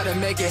 homie, gotta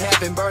make it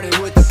happen.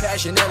 Burning with the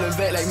passion,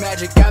 elevate like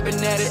magic. I've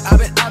been at it,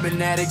 I've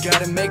been at it.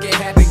 Gotta make it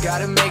happen,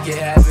 gotta make it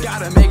happen.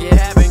 Gotta make it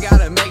happen,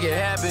 gotta make it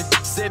happen.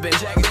 Sipping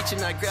jack,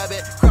 reaching, I grab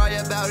it. Cry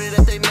about it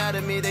if they mad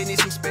at me. They need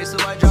some space, so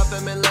I drop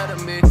them and let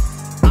them be.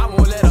 I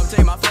won't let them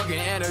take my fucking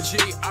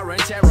energy. I rain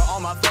terror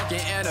on my fucking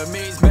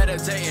enemies.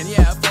 Meditating,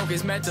 yeah,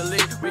 focus mentally.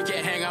 We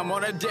can't hang, I'm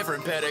on a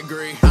different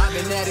pedigree. I've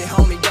been at it,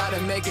 homie, gotta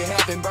make it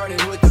happen.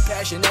 Burning with the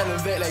passion,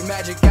 elevate like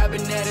magic. I've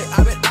been at it,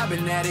 I've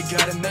been at it.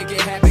 Gotta make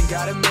it happen,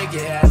 gotta make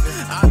it happen.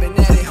 I've been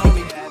at it,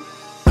 homie.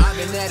 I've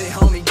been at it,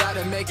 homie,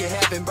 gotta make it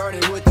happen.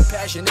 Burning with the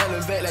passion,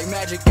 elevate like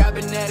magic. I've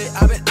been at it,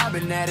 I've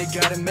been at it.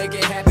 Gotta make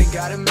it happen,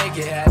 gotta make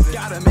it happen.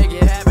 Gotta make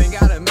it happen,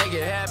 gotta make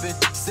it happen.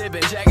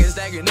 Sipping jacket,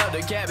 stacking up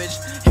the cabbage.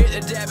 Hit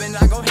the dab and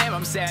I go ham,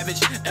 I'm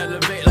savage.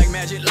 Elevate like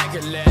magic, like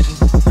a legend.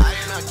 I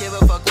do not give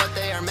a fuck what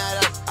they are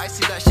mad at. I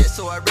see that shit,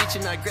 so I reach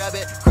and I grab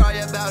it. Cry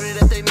about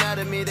it if they mad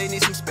at me. They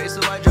need some space,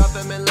 so I drop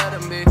them and let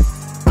them be.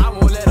 I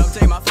won't let them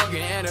take my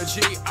fucking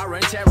energy. I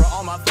rain terror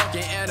on my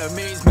fucking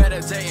enemies.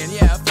 Meditating,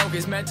 yeah,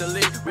 focus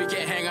mentally. We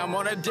can't hang, I'm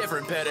on a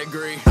different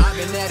pedigree. I've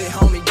been at it,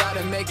 homie,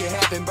 gotta make it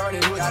happen.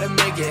 Burning with, gotta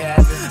make it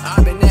happen.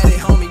 I've been at it,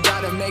 homie,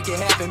 gotta make it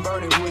happen.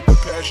 Burning with the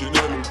passion,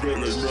 elevate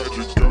like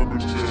magic. I've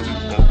been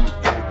at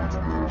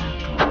it.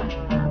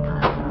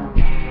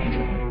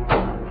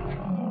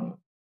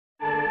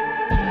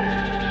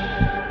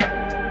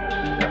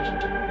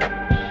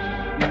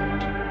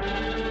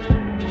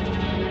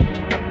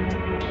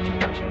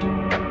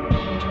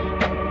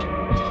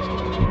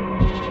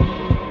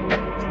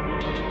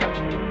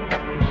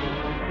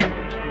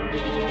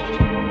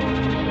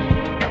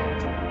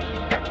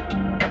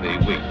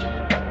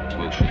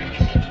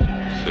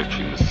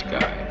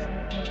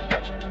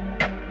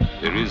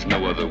 is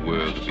no other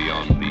world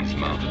beyond these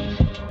mountains.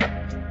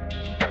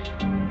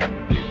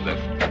 They've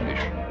left the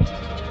mission.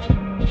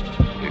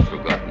 They've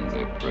forgotten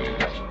their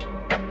prayers.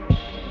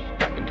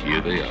 And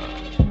here they are,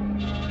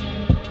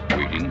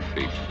 waiting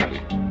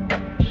faithfully.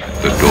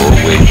 The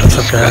doorway to What's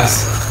the up, sky. guys?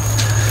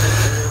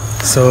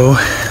 So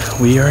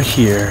we are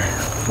here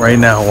right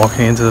now,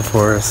 walking into the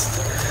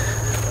forest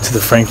to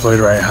the Frank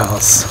Lloyd Wright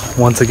house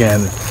once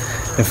again.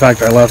 In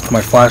fact, I left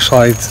my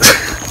flashlight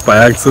by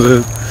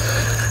accident,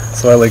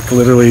 so I like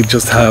literally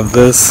just have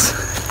this.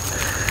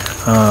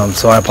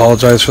 So I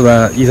apologize for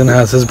that. Ethan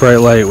has his bright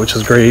light, which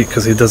is great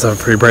because he does have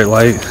a pretty bright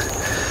light,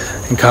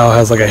 and Kyle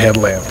has like a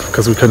headlamp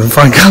because we couldn't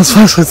find Kyle's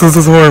flashlight. This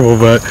is horrible,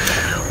 but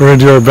we're gonna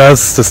do our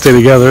best to stay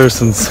together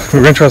since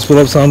we're gonna try to split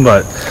up some,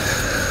 but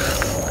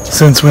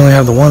since we only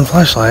have the one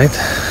flashlight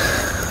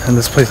and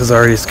this place is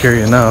already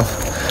scary enough,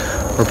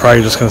 we're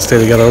probably just gonna stay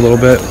together a little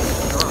bit,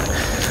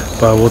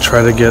 but we'll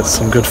try to get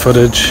some good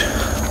footage.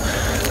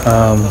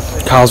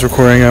 Kyle's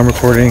recording, I'm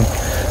recording,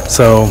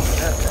 so,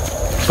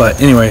 but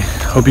anyway,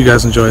 hope you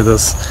guys enjoy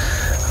this.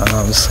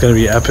 This is gonna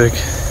be epic.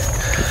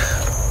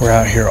 We're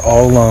out here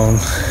all alone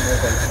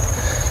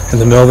in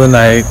the middle of the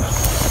night.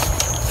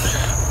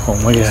 Oh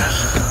my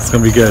god, it's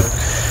gonna be good.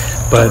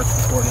 But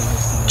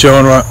Joe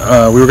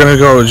and we were gonna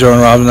go with Joe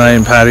and Rob tonight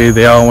and Patty.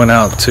 They all went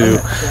out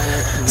to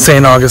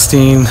St.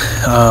 Augustine.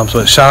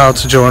 So shout out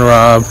to Joe and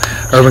Rob,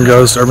 Urban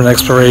Ghost, Urban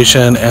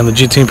Exploration, and the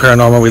G-Team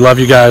Paranormal. We love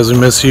you guys. We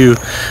miss you.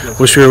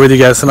 Wish we were with you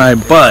guys tonight.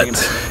 But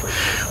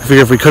we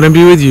figured if we couldn't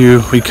be with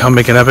you, we'd come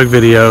make an epic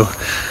video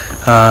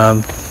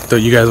that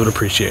you guys would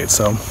appreciate.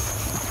 So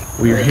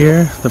we are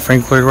here, the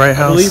Frank Lloyd Wright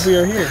house. I believe we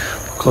are here.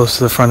 Close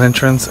to the front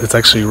entrance. It's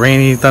actually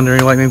rainy,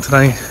 thundering, lightning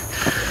tonight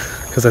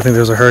because I think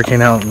there's a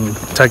hurricane out in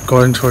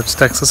going towards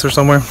Texas or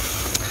somewhere.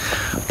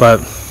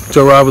 But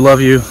Joe, Rob, we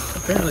love you.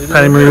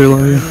 Patty Marie, we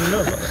love you.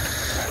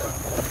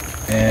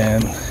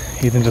 And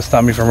Ethan just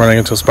stopped me from running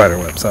into a spider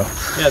web. So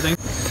Yeah,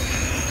 thanks.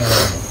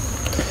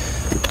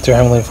 Dear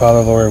Heavenly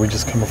Father, Lord, we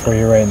just come before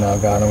you right now,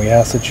 God, and we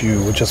ask that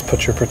you would just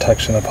put your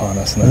protection upon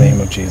us in the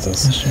name of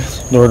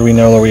Jesus. Lord, we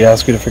know, Lord, we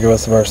ask you to forgive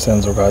us of our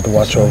sins, Lord God, to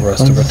watch over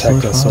us, to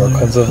protect us, Lord,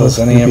 cleanse of us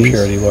any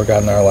impurity, Lord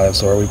God, in our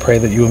lives, Lord. We pray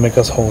that you would make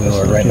us holy,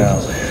 Lord, right now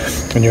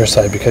in your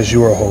sight, because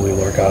you are holy,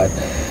 Lord God.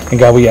 And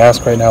God, we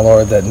ask right now,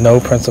 Lord, that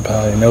no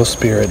principality, no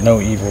spirit, no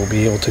evil will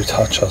be able to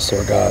touch us,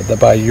 Lord God, that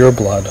by your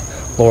blood,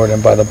 Lord,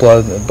 and by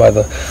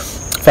the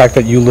fact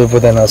that you live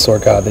within us,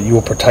 Lord God, that you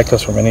will protect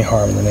us from any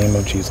harm in the name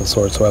of Jesus,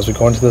 Lord. So as we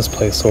go into this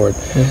place, Lord,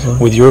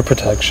 with your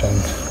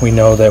protection, we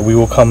know that we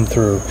will come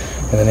through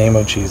in the name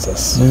of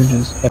Jesus.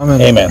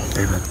 Amen. Amen.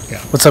 Yeah.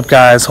 What's up,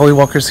 guys?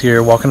 Holywalker'S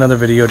here. Welcome another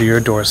video to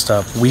your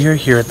doorstep. We are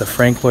here at the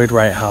Frank Lloyd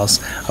Wright house,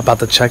 about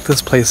to check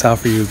this place out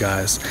for you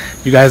guys.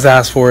 You guys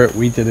asked for it.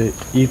 We did it.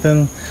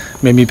 Ethan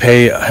made me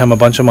pay him a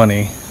bunch of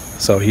money,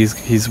 so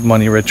he's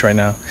money rich right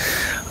now.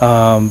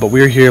 But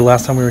we were here,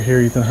 last time we were here,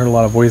 Ethan heard a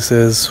lot of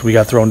voices. We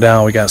got thrown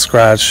down, we got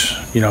scratched.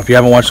 You know, if you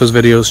haven't watched those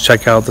videos,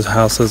 check out the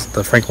houses,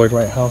 the Frank Lloyd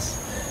Wright house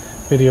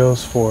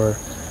videos for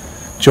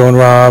Joe and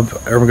Rob,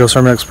 Urban Ghost,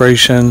 Urban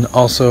Exploration.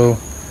 Also,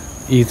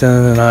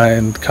 Ethan and I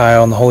and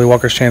Kyle on the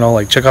Holywalker'S channel.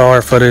 Like, check out all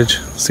our footage,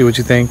 see what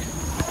you think.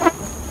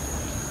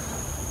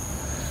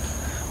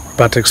 We're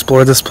about to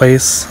explore this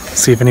place,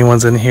 see if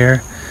anyone's in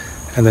here,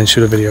 and then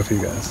shoot a video for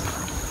you guys.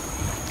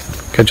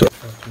 Catch you later.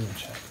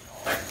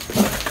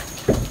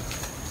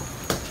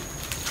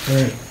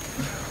 Alright,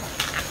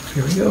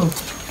 here we go.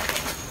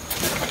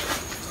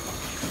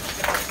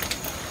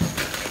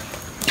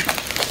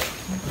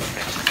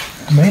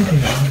 Main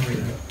thing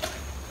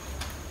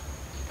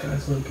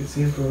guys, look, it's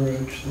the Emperor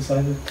Roach, the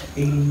size of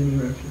 80 mini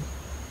roaches.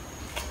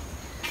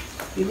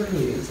 He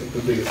really is like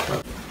the biggest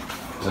problem.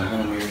 Is that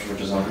how mirrors were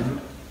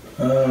designed?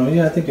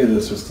 Yeah, I think it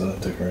is just a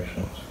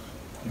decoration.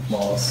 Like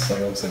moss, like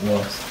it looks like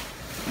moss.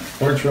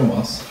 Or true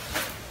moss.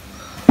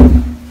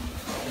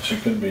 Which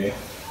it could be.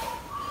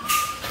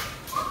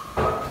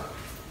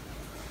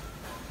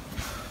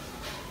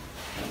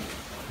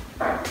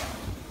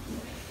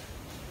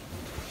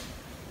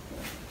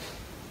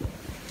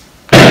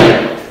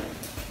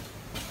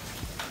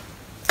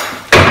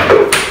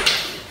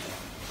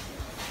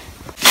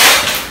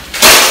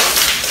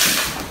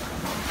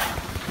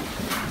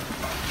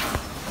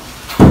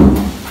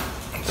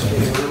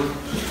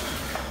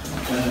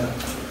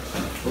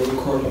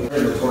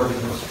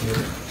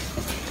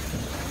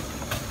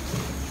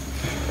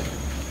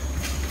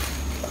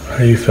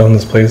 How do you feel in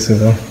this place,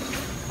 Ethan?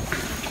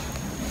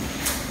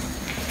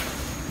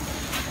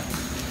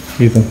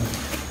 Ethan,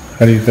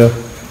 how do you feel?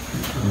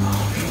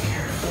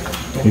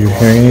 Are you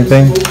hearing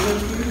anything?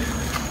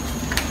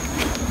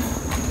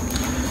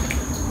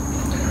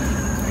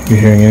 Are you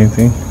hearing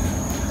anything?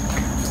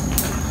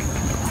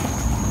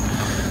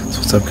 So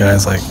what's up,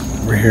 guys? Like,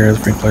 we're here at the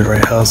Frank Lloyd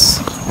Wright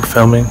house. We're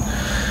filming.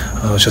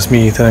 It's just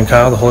me, Ethan, and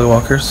Kyle, the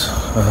Holywalker'S.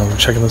 We're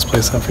checking this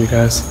place out for you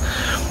guys.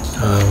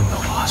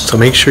 So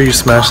make sure you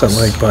smash that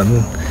like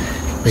button.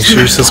 Make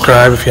sure you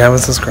subscribe if you haven't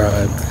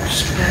subscribed.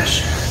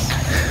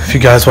 If you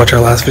guys watch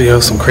our last video,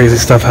 some crazy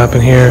stuff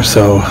happened here.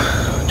 So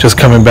just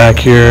coming back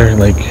here,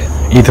 like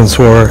Ethan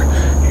swore,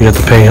 You have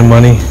to pay him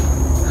money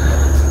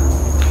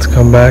to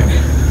come back,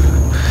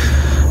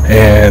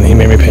 and he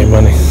made me pay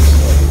money.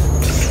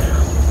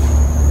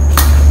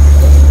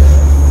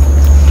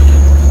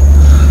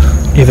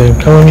 Ethan,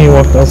 come with me and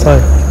walk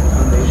outside.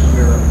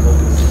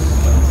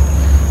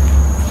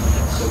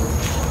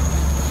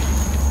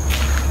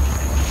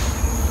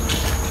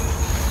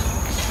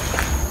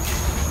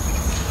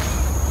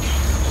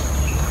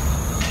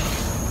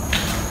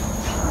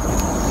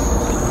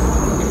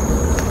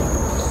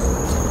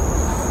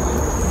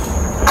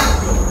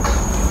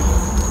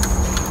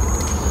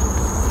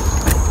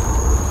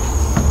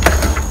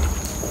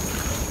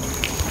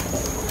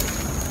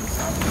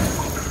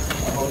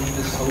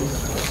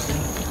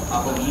 I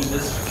believe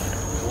this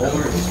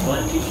over is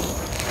spongy.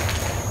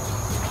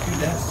 Dude,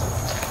 that's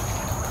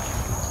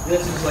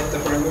this is like the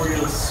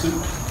primordial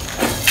soup.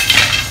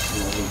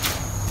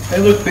 Hey,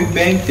 look, Big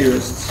Bang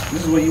Theorists.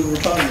 This is what you were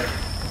talking about.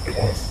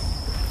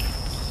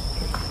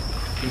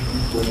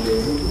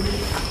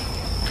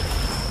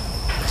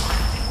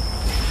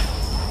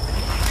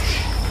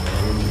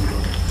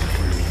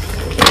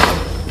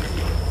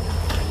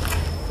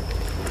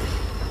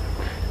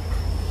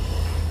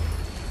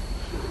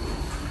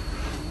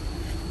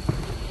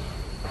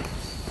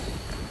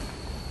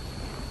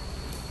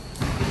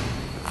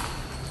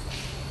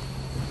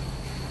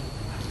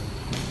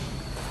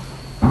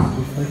 I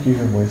feel like you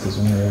hear voices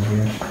when you're in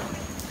here.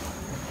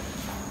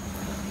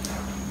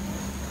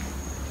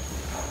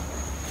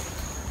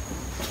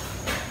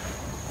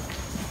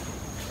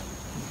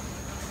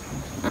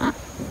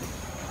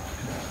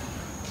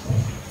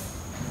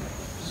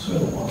 So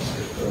lost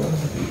it, bro.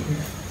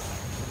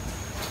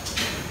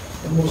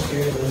 I'm more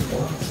scared of those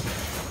blocks.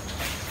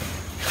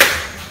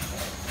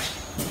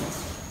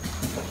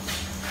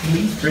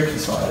 These bricks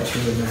inside are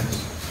really nice.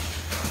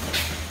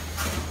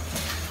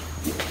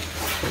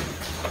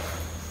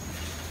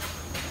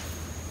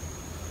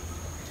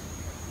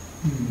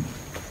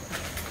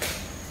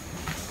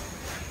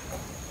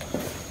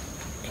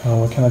 Kyle,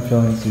 what kind of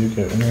feelings do you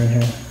get when you're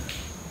in here?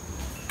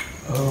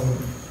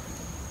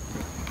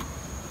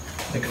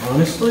 Like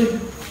honestly,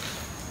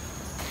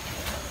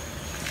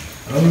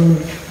 I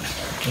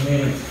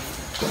mean,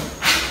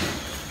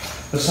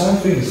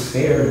 besides being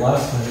scared,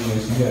 last time you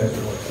guys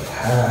were like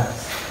attacked.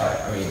 I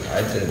mean,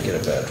 I didn't get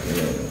a bad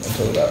feeling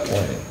until that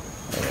point.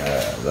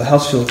 The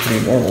house feels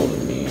pretty normal to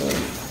me. Like,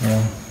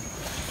 Yeah.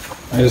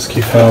 I just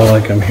keep feeling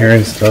like I'm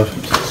hearing stuff.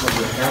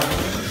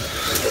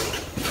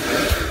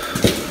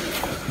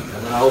 and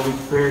then I'll be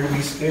prepared to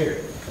be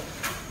scared.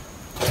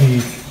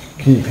 Hey,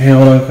 hey,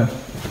 hold on.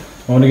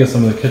 I want to get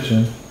some of the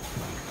kitchen.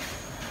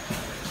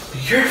 Be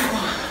careful.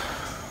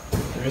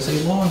 There is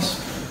a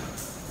wasp.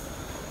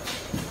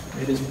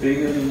 It is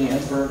bigger than the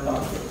emperor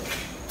cockroach.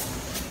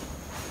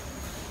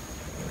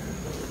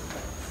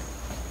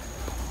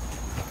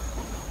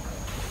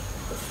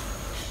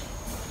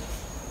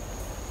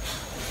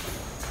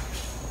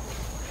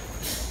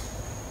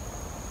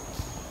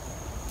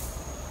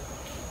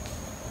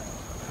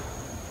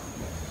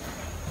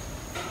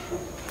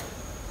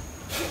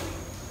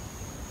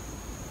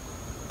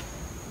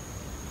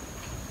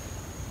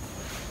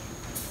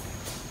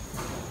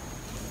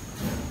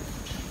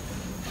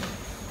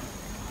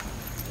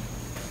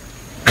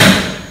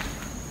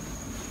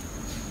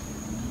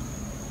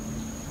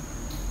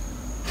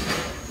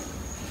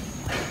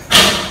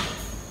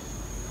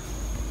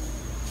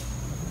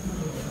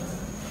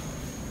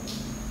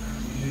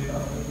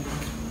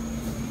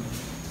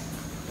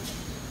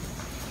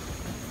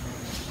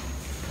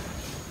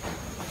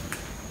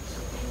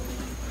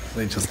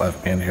 They just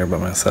left me in here by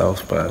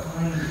myself, but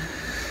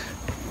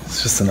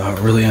it's just a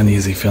really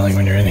uneasy feeling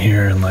when you're in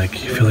here and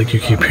like you feel like you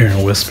keep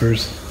hearing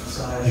whispers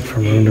like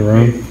from room to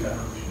room.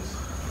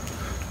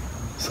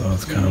 So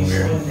it's kind of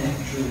weird.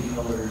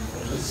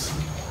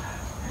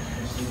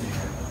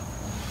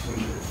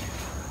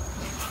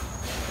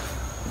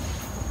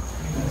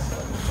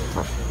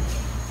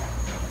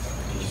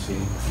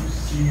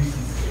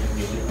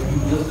 When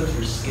you lift up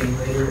your skin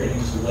later and you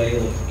just lay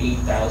like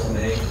 8,000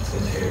 eggs, it's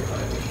gonna terrify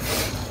me.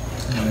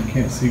 I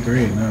can't see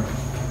great now.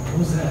 What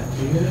was that?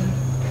 Do you hear that?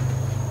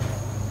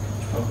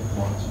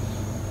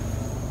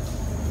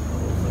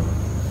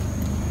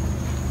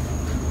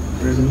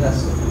 There's a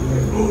nest over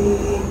there.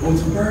 Oh,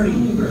 it's a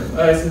birdie.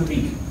 Oh, I see the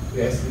beak.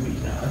 Okay, I see the beak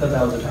now. I thought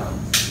that was a town.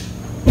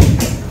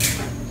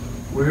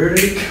 Where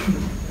did it come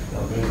from?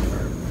 Oh, there's a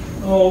bird.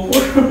 Oh,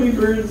 poor baby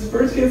birds.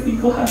 Birds can't see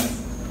glass.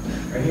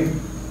 Right here.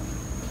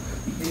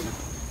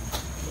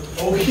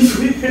 Oh, he's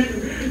right there.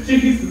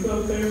 Jesus,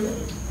 I'm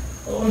terrified.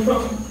 Oh,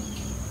 no.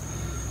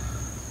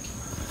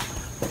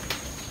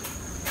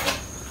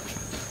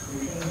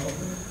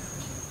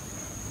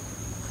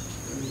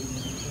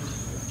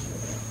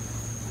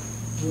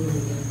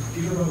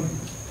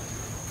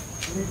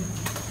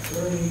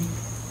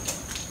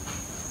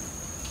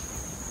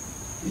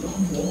 He's on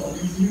the wall.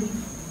 He's you.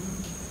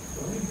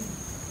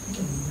 He's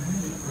a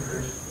magic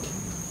bird.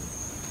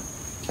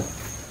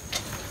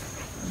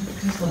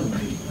 Just let him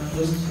be.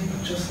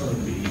 Just let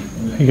him be.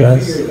 Hey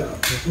guys. Figure it out.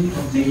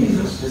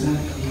 Jesus.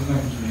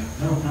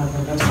 No,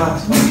 that's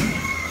fast.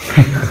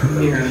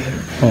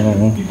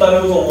 Oh. You thought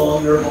it was a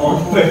longer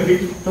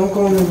hallway. Don't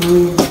go in the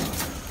room.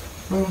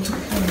 No, it's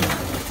okay.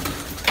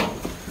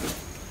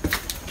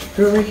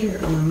 Do it right here.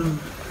 Oh no.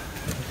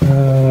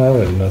 I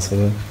wouldn't mess with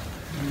him.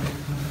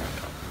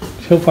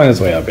 He'll find his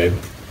way out, babe.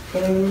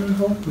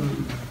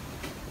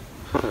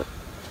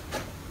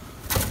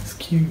 It's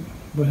cute,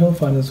 but he'll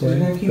find his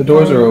way. The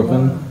doors are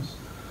open.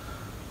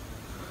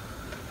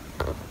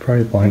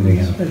 Probably blinding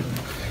him.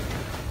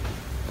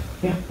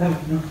 Yeah, no.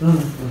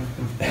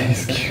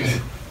 He's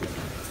cute.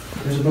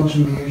 There's a bunch of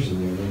mirrors in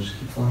there. They'll just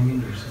keep flying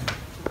into yourself.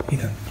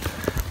 Ethan.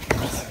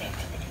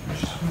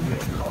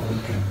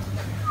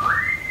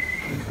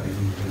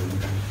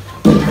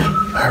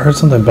 I heard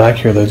something back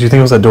here though. Do you think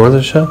it was that door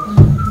that's shut?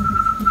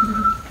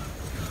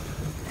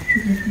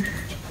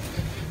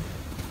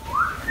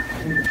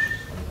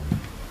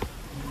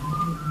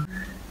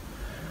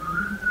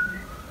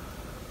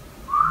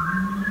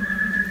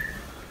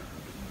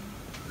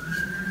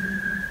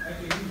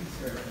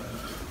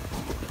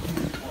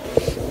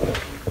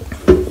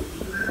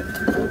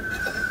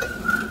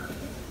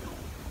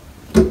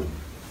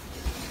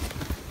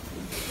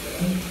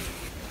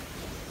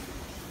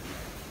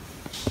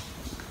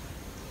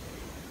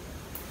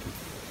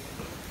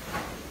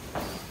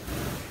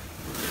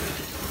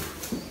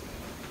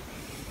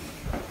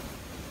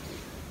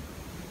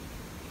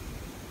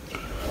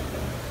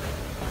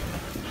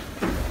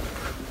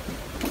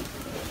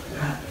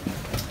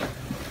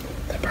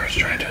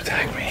 Trying to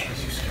attack me.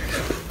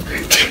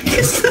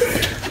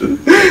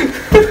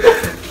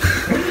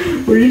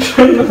 Were you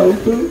trying to help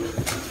him?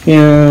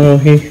 Yeah,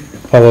 he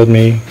followed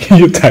me.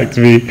 He attacked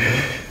me. You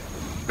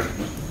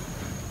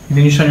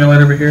think you shine your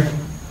light over here?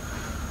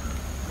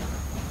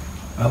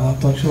 I love,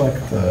 don't you like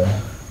the,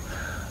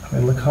 I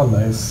mean, look how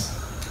nice.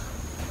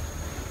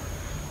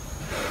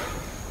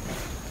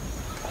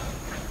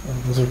 Oh,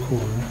 those are cool,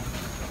 right?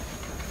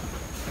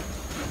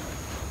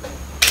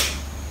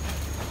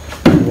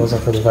 If it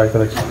wasn't for the fact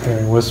that I keep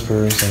hearing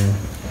whispers and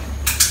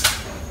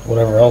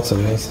whatever else it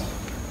is.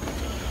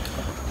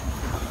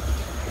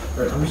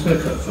 Right, I'm just gonna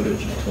cut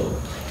footage until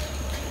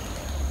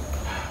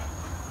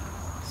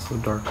It's so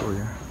dark over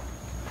here.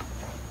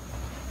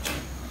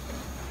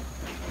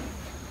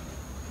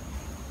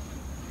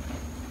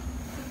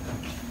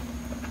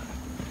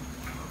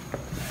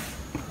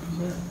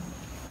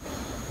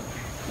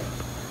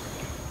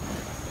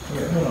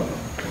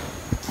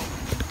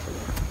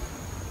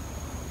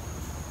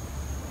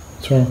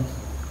 What's wrong?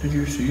 Did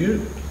you see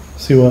it?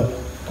 See what?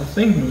 A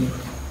thing move.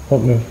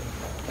 What move?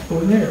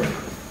 Over there.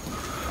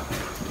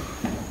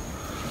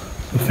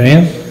 The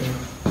fan?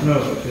 No,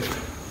 okay.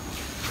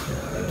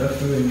 Yeah, I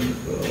definitely need to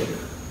go.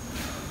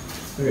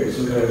 Okay,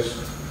 so guys.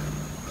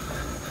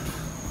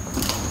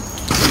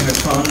 I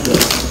found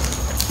this.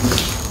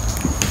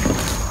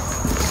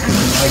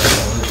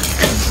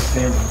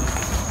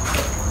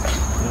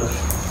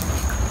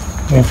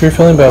 If you're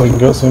feeling bad, we can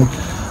go soon.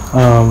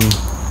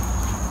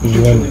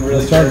 You want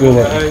Really start good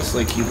luck. guys,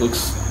 like he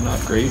looks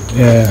not great.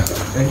 Yeah.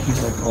 And he's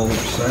like all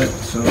upset,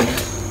 so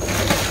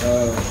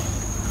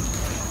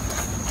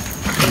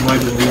he might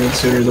be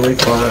reconsider the way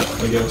thought,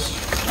 I guess.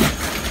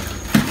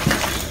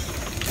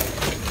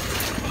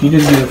 He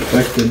did get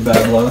affected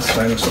bad last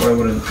time, so I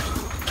wouldn't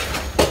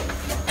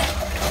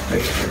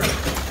take care of it.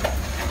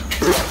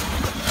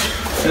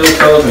 It'll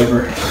tell it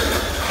over.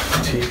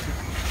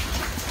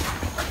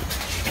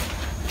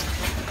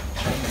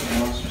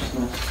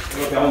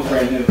 Look, that one's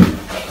brand new.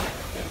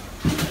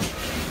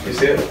 You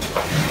see it?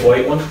 The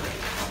white one?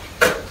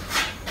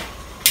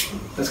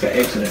 That's got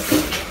eggs in it.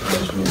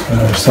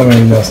 There's so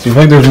many nests. Do you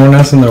think there's more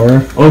nests than there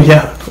were? Oh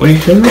yeah. What are you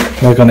kidding me?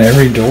 Like on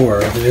every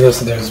door.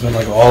 There's been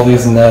like all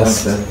these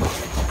nests everywhere.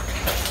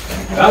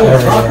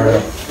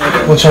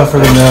 Watch out for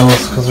the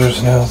nails, because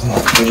there's nails.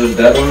 There's a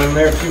dead one in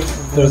there too.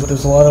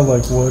 There's a lot of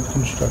like wood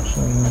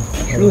construction.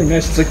 It's really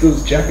nice. It's like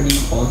those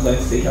Japanese bonsai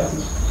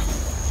steakhouses.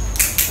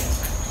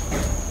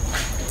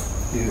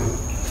 Dude.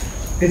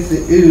 It's the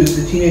ooze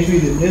the Teenage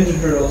Mutant Ninja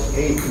Turtles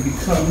ate to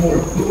become more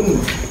boom.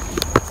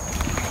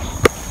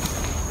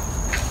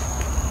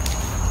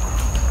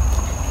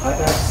 I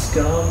got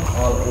scum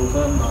all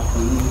over my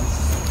boots.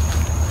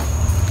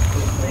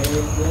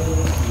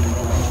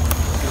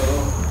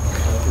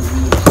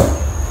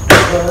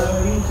 What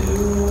are you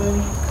doing?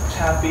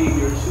 Chappy,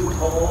 you're too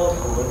tall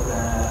for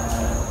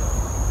that.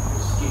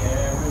 You're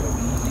scaring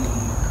me.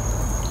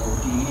 Oh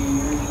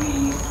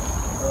dearie.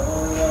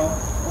 Oh no.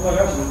 Oh my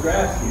gosh, there's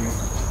grass here.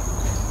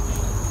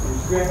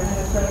 There's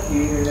grass right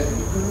here that we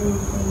grew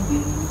from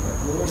these. Our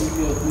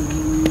glorious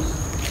blues.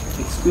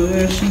 It's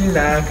squishy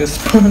like a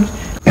sponge.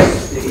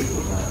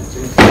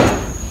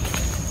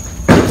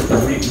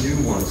 Read new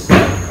ones,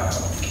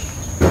 Kyle.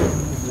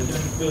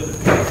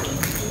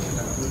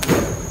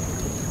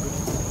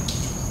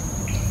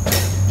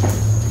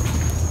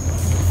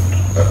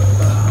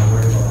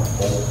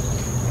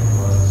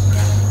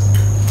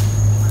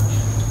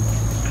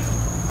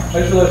 I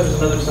just realized there's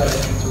another side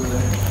entrance over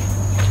there.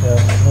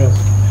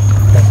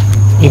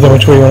 Yeah. Either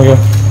which way you want to go?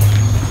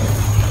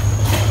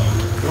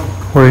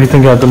 Where do you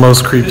think got the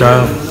most creeped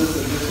out?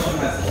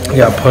 I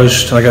got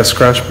pushed and I got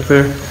scratched back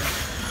there.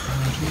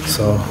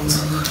 So.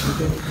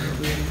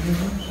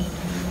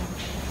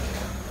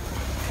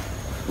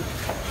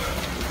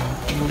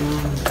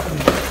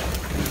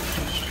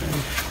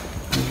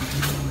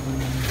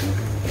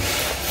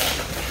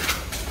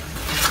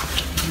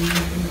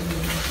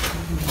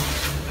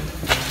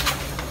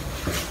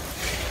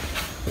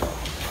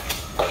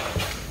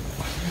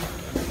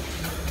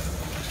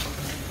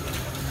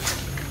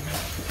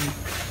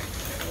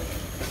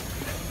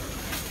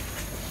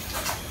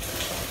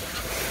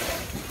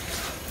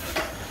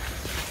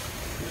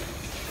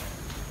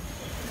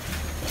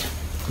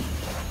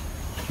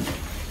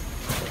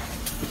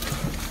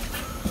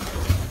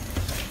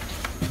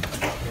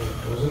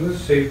 Wasn't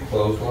this safe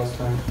closed last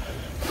time?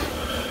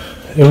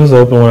 It was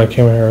open when I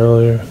came here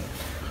earlier.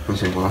 I'm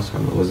saying last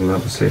time, but wasn't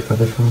that the safe that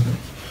they found?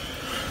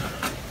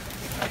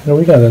 No,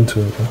 we got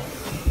into it.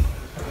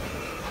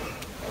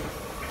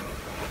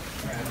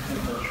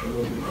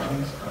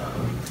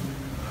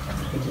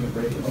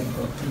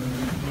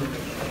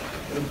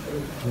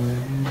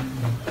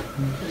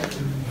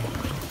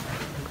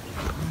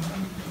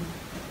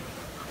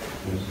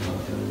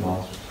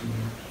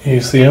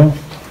 You see him?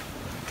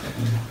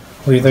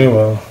 What do you think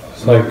about him?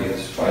 It's like a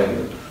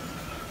spider.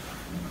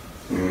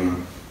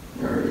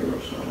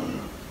 Or something.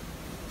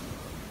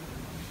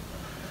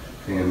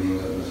 I think it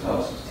means that this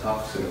house is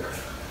toxic.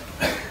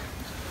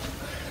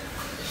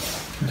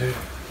 Dude.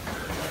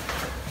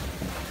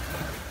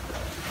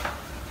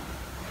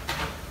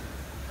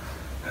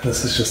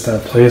 This is just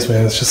that place,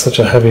 man. It's just such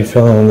a heavy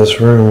feeling in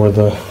this room where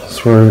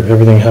it's where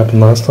everything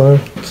happened last time.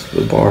 It's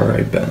the bar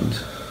I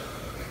bend.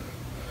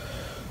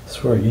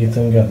 It's where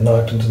Ethan got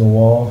knocked into the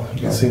wall.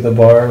 You can see the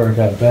bar where it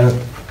got bent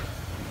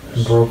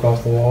and broke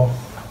off the wall.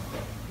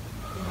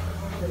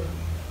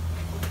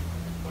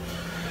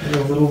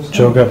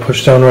 Joe got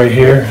pushed down right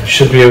here. You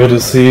should be able to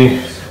see.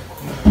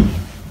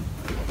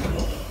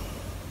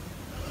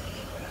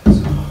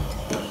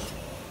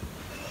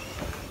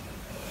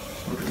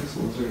 Look at this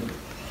lizard.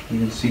 You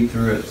can see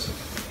through it.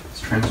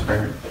 It's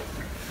transparent.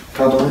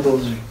 How do I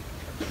lizard?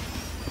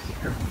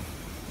 Here.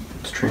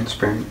 It's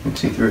transparent. You can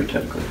see through it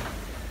technically.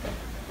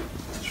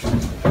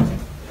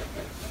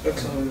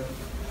 That's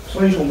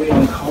somebody's gonna be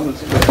on the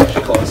comments if I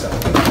should call it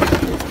salmon.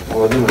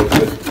 Well, I didn't look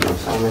good.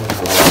 Salmon.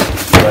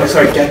 Oh,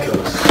 sorry,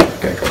 geckos.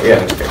 Gecko.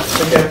 Yeah.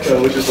 It's a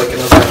gecko, which is like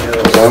another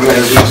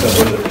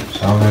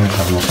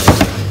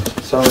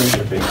Salmon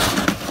should be.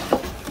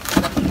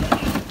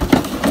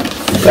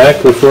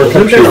 Back before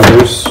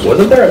computers.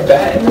 Wasn't there a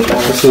bat in the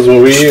house? This is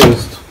what we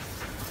used.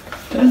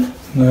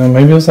 No,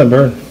 maybe it was that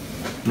bird.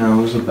 No,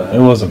 it was a bat. It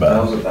was a bat.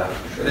 That was a bat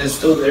for sure. It's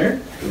still there?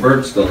 The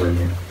bird's still in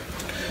here.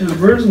 The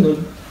bird's in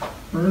the...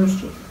 Bird's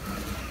still...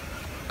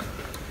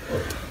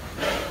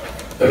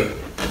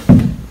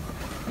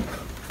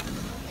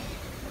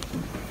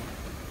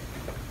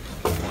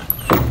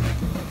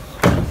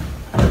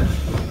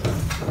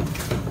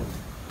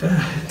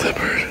 That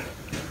bird.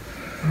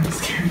 I'm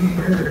scared of the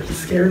bird. It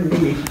scared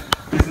me.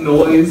 His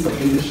noise,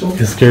 like initial...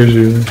 It scares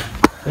you.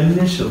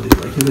 Initially,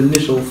 like his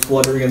initial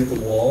flutter against the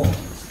wall.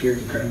 Scared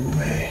the crap out of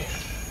me.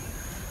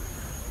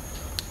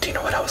 Do you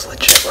know what I was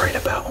legit worried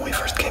about when we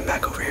first came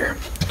back over here?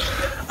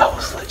 I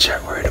was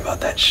legit worried about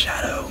that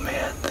shadow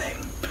man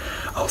thing.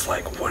 I was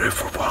like, what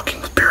if we're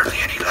walking with barely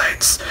any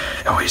lights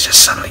and we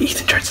just suddenly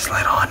Ethan turns his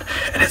light on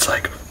and it's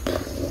like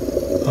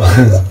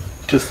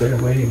Just there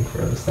waiting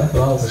for us. That's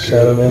what I was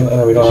shadow man. I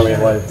know we don't have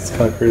any lights. It's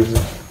kind of crazy.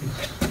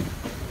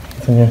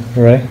 Ethan, you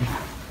ready?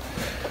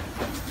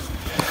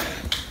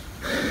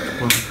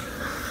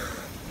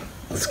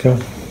 Let's go.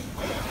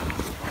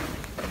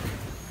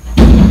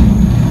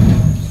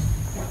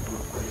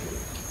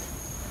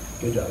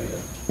 Good job,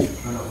 yeah.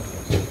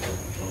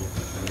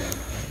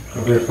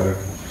 I'll be fine.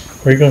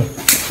 Where you going?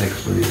 Thanks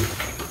for you.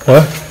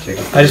 What?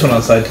 I just went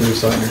outside too,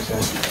 so I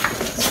understand.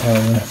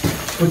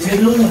 What's it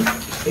doing?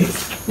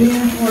 It's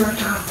being for a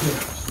chocolate.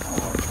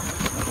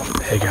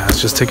 Hey guys,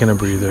 just taking a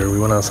breather. We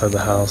went outside the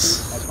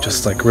house.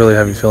 Just like really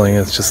heavy feeling.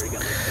 It's just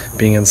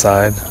being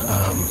inside.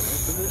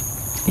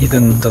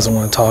 Ethan doesn't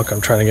want to talk. I'm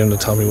trying to get him to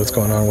tell me what's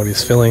going on, what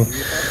he's feeling.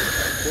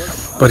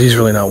 But he's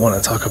really not wanting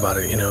to talk about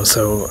it, you know,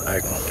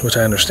 which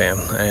I understand,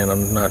 and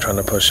I'm not trying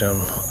to push him.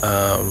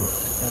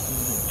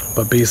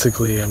 But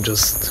basically,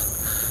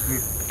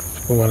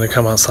 we wanted to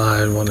come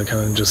outside, wanted to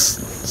kind of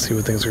just see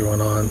what things are going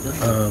on.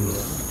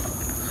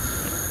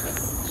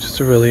 Just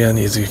a really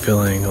uneasy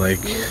feeling,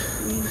 like,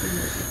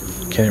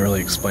 can't really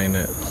explain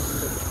it.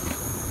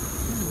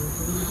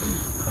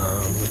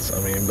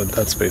 But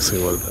that's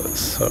basically what it is,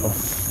 so.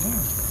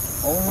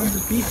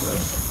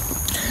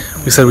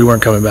 We said we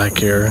weren't coming back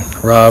here.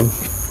 Rob,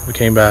 we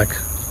came back.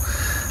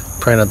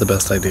 Probably not the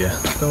best idea.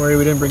 Don't worry,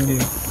 we didn't bring you.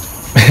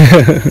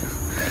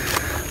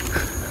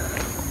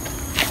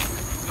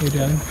 Hey,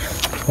 Daddy.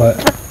 What?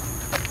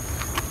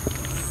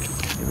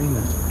 Give me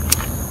that.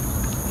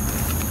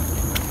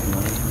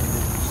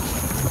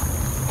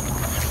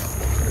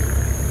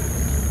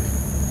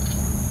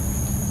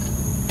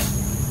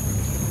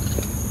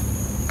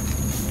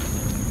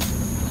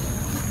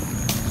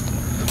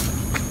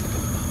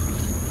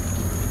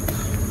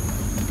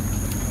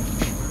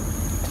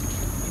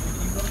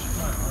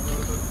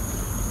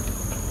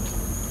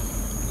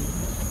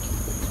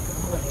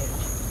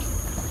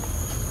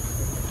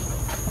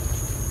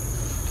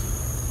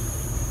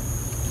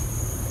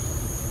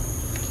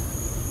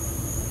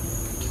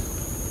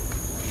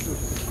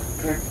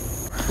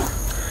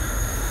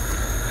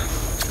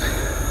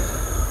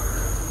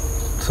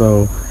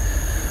 So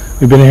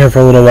we've been here for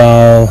a little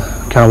while,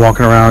 kind of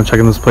walking around,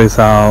 checking this place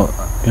out.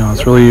 You know,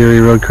 it's really eerie,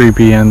 real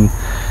creepy, and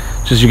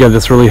just you get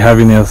this really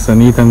heaviness.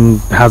 And Ethan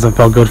hasn't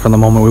felt good from the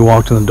moment we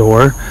walked in the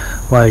door.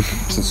 Like,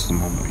 Since the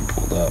moment we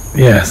pulled up.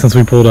 yeah, since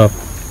we pulled up.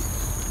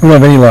 We don't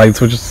have any lights,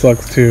 which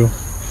sucks too.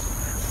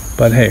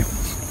 But hey,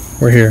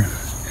 we're here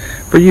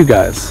for you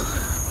guys,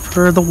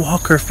 for the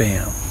Walker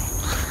fam.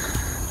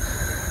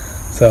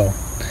 So,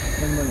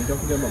 Money. Don't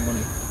forget about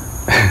money.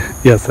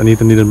 yes, and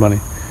Ethan needed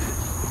money.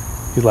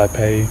 He's like,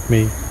 pay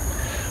me.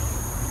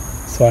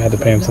 So I had to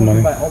pay him some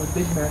money. Buy all the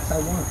Big Macs I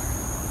want.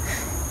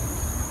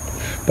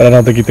 But I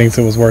don't think he thinks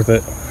it was worth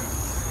it.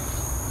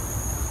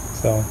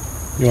 So,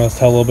 you want us to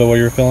tell a little bit what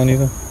you were feeling,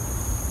 Ethan?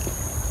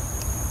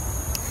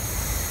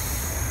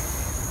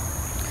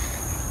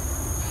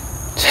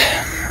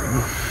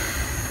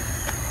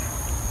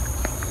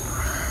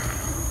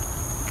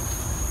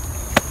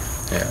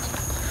 Yeah.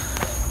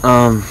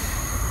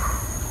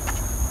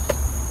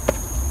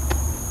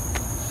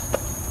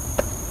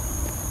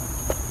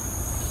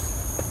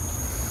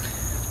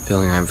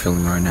 Feeling I'm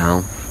feeling right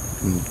now,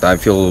 I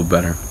feel a little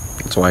better.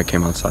 That's why I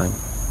came outside.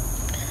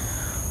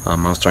 I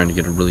was trying to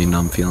get a really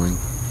numb feeling.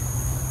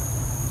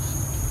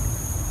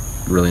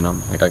 Really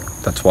numb.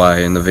 That's why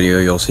in the video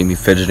you'll see me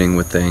fidgeting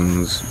with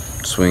things,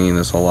 swinging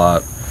this a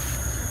lot,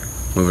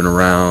 moving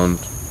around,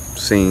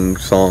 singing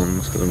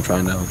songs, because I'm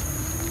trying to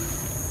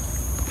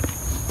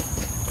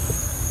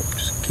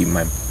just keep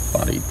my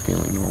body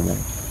feeling normal.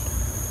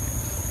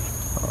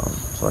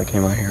 So I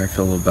came out here, I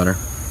feel a little better.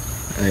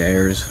 The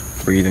air is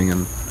breathing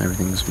and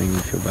everything's making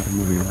me feel better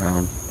moving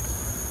around.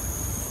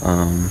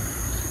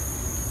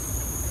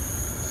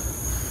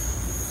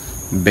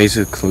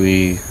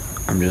 Basically,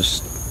 I'm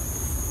just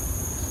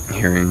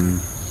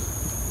hearing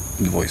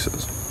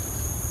voices.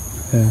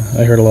 Yeah,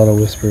 I heard a lot of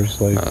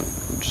whispers, like...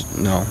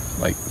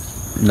 like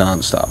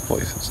non-stop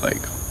voices,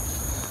 like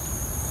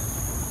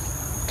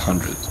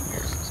hundreds of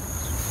voices.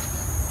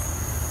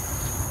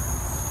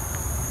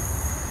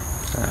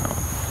 I don't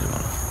really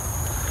wanna...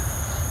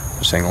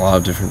 They're saying a lot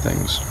of different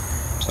things,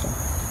 so...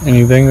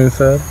 Anything they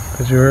said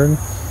that you heard?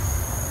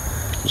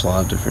 There's a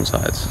lot of different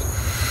sides.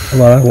 A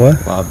lot of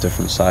what? A lot of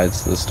different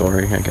sides to the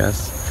story, I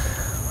guess.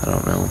 I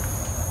don't know.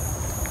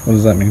 What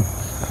does that mean?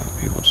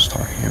 People just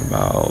talking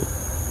about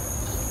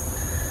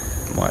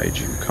why did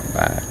you come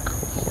back,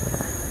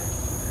 or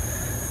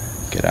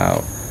get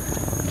out,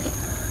 or...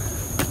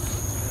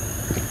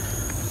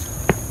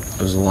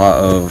 There's a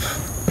lot of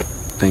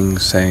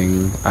things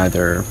saying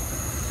either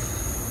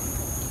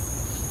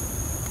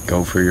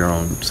go for your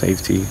own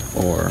safety,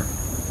 or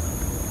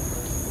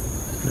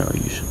no,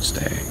 you should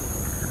stay.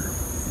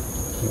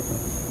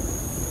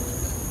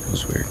 It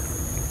was weird.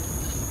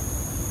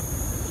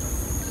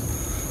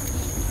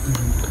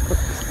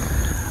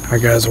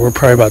 Alright guys, we're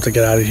probably about to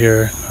get out of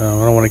here. I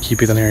don't want to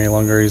keep Ethan here any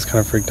longer. He's kind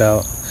of freaked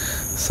out.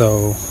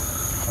 So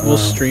We'll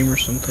stream or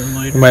something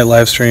later. we might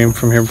live stream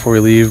from here before we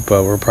leave,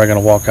 but we're probably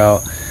going to walk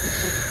out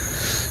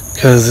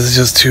because this is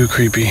just too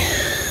creepy.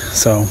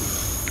 So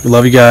we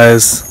love you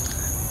guys.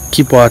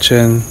 Keep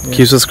watching.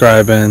 Keep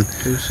subscribing.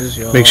 Deuces,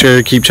 y'all. Make sure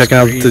to keep checking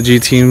out the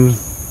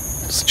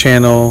G-Team's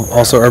channel.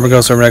 Also Urban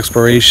Ghost, Urban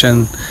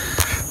Exploration.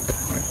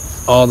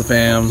 All the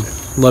fam.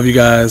 Love you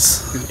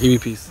guys.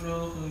 EVPs.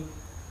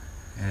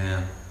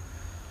 Yeah.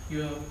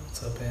 Yo,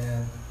 what's up,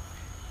 man?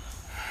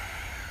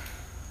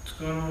 What's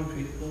going on,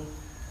 people?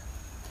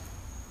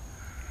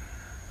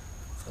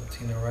 What's up,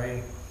 Tina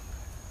Wright?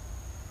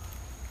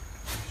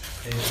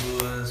 Dave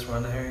Lewis,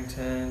 Rhonda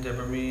Harrington,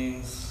 Deborah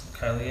Means,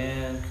 Kylie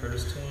Ann,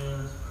 Curtis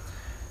Toon,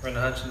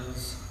 Brenda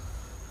Hutchins,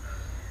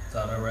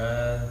 Donna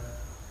Rad,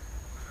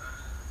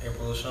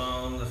 April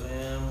LaShawn, the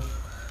fam.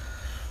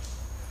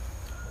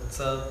 What's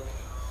up,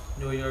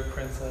 New York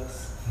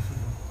Princess?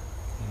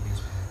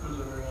 Who's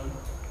everyone?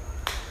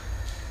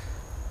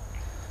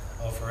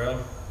 Oh, for real?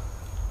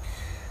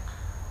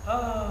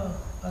 Ah,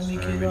 I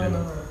need to get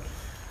on.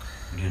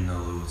 We didn't know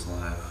Lou was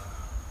live.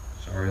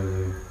 Sorry,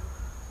 Lou.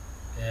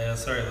 Yeah,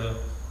 sorry, Lou.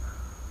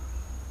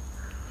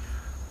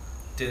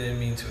 Didn't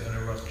mean to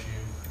interrupt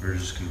you. We're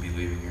just gonna be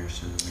leaving here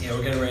soon. Yeah,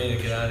 we're getting ready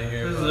to get out of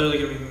here. This is literally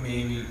gonna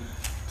be maybe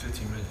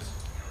 15 minutes.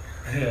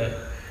 Yeah.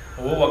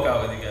 Well, we'll walk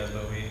out with you guys,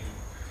 but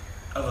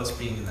Of us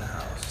being in the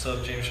house. What's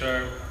up, James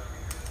Sharp?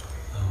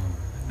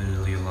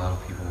 Admittedly, a lot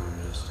of people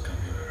wanted us to come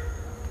here.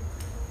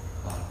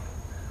 A lot of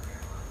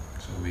people.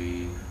 So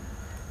we...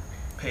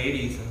 Paid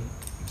Ethan.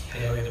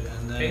 Yeah, we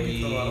And then paid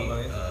we for a lot of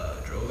money.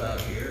 drove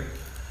out here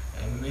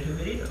and we made a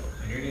video.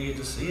 And you're gonna get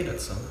to see it at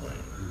some point.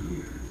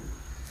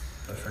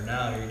 But for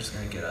now, you're just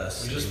gonna get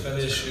us. We just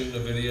finished shooting a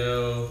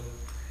video.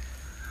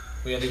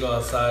 We had to go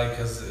outside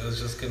because it was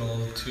just getting a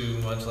little too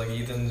much. Like,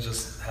 Ethan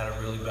just had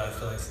a really bad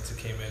feeling since he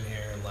came in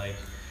here. And like,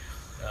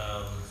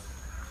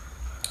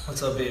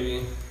 what's up,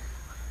 baby?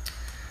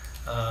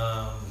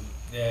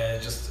 Yeah,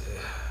 just,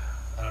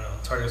 I don't know.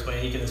 It's hard to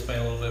explain. He can explain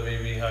a little bit,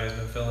 maybe, how he's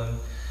been feeling.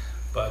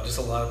 But just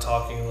a lot of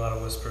talking, a lot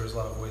of whispers, a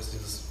lot of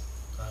voices.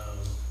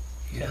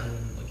 Yeah.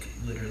 Like,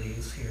 literally,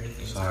 he's hearing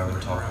things. Sorry,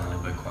 we're talking a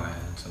little bit quiet.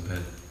 It's a bit...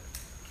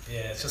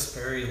 Yeah, it's just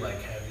very,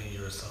 like, heavy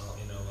or something,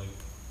 you know, like,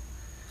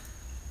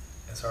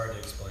 It's hard to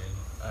explain.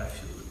 I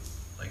feel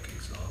like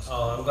exhausted.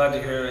 Oh, I'm glad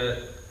to hear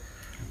it.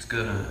 It's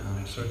good.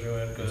 I'm So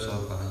doing I'm good.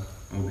 so glad.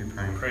 We'll be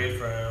praying. Pray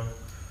for him.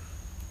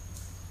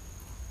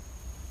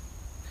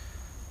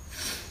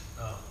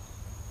 Oh.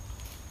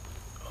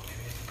 Oh, maybe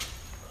I can.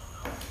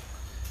 Oh, no.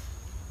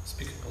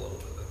 Speak up a little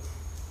bit then.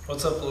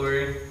 What's up,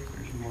 Lloyd?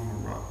 Where's your mama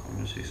rock? I'm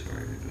gonna say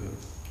sorry to do it.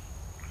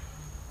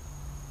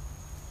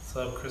 What's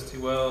up, Christy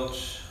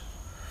Welch?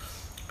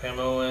 Pam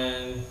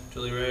Owen,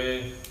 Julie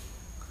Ray.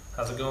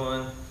 How's it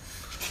going? I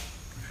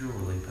feel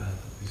really bad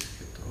that we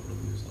skipped over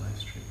Lou's live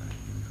stream. I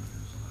didn't even know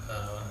it was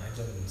live. I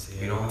didn't see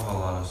it. We don't have a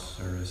lot of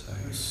service out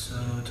here. I'm so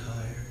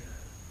tired.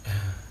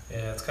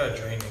 Yeah, it's kind of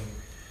draining.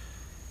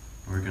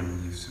 We're gonna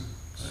leave soon.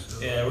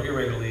 Yeah, we're getting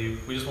ready to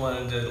leave. We just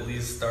wanted to at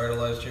least start a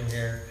live stream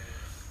here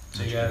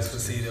so you guys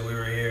could see that we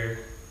were here.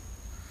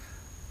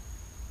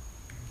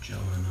 Joe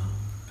and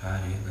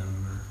Patty and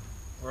them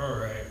We're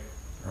alright.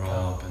 are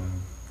all up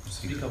and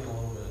Speak up a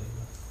little bit.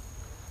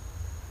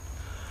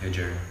 Hey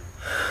Jerry.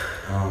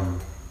 You're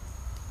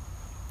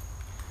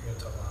gonna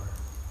talk louder.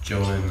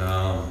 Joe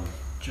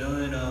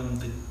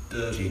and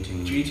the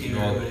G-Team. G-Team,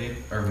 Well, everybody.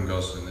 Urban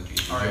Ghost and the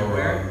G-Team. Alright,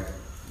 where?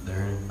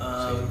 They're in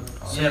Yeah,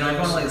 they're going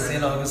to like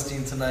St.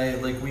 Augustine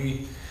tonight. Like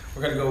we're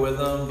gonna go with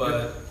them,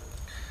 but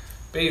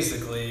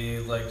basically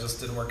like just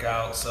didn't work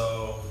out.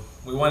 So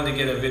we wanted to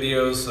get a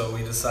video, so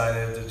we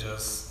decided to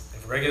just,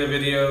 if we're gonna get a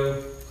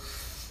video,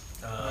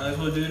 might as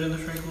well do it in the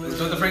Frank Lloyd. let's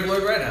do it at the Frank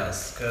Lloyd Wright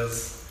house,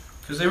 because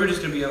they were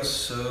just gonna be out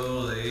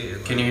so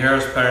late. Can you hear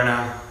us better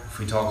now? If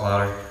we talk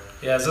louder?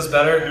 yeah, is this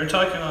better? You're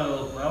talking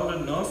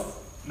loud enough.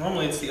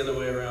 Normally it's the other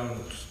way around.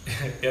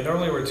 Yeah,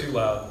 normally we're too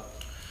loud.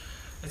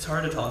 It's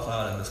hard to talk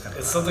loud in this kind of.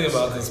 It's something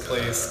about this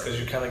place because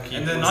you kind of keep.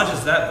 And then not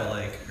just that, but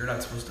like you're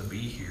not supposed to be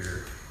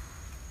here.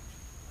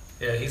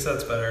 Yeah, he said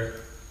it's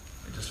better.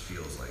 It just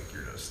feels like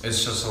you're just.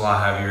 It's just a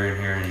lot heavier in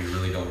here, and you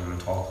really don't want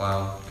to talk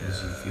loud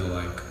because you feel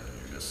like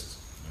you're just.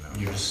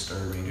 you're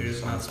disturbing. You're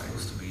just not something.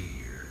 supposed to be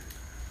here.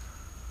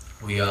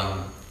 We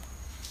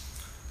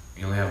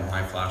only have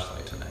my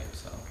flashlight tonight,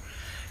 so.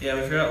 Yeah,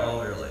 we forgot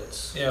all of your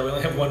lights. Yeah, we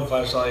only have one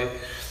flashlight.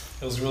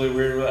 It was really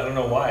weird. I don't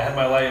know why. I had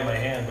my light in my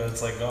hand, but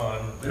it's like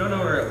gone. We don't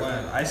know where it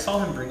went. I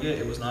saw him bring it.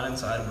 It was not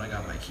inside when I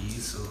got my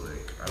keys, so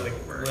like I don't know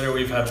where.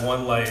 Literally, we've had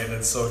one light, and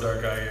it's so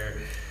dark out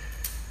here.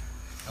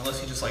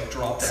 Unless he just like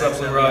dropped it What's up,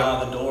 accidentally Rob?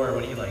 out of the door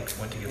when he like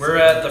went to get. We're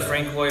at the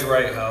Frank Lloyd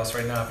Wright house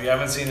right now. If you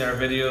haven't seen our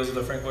videos of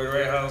the Frank Lloyd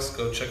Wright house,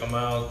 go check them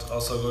out.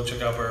 Also, go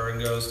check out our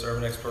Urban Ghost,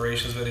 Urban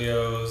Explorations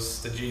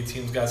videos. The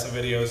G-Team's got some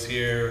videos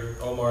here.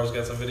 Omar's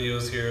got some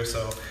videos here.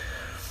 So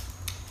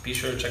be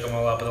sure to check them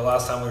all out. But the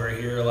last time we were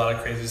here, a lot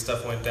of crazy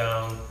stuff went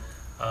down.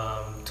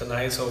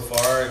 Tonight so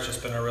far, it's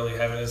just been a really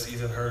heaviness.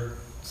 Ethan heard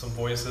some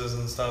voices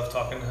and stuff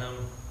talking to him.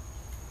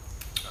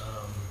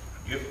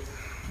 Yep.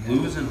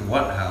 Lou's in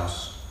what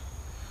house?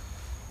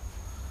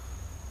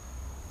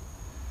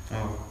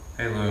 Oh,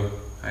 hey Lou,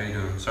 how you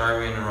doing? Sorry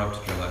we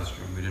interrupted your last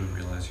stream. We didn't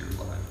realize you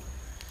were live.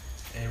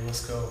 Hey,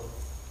 let's go.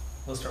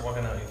 Let's start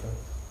walking out, Ethan.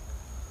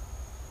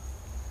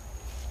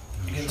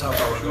 You can talk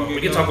while we're going.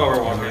 We can talk while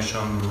we're walking. Show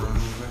them the room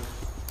real quick.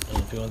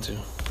 If you want to.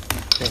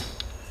 Okay.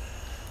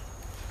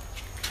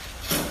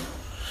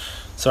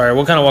 Sorry,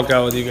 we'll kind of walk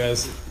out with you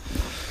guys.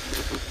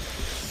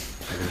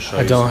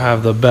 I don't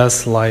have the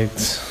best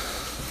lights.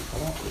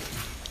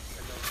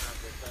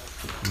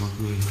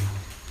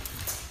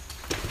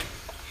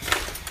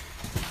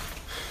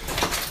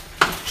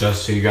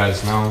 Just so you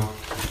guys know,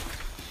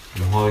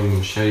 I'm holding a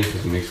machete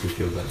because it makes me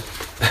feel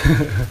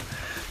better.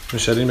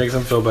 Machete makes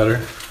him feel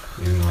better.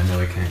 Even though I know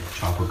I can't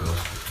chop a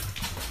ghost.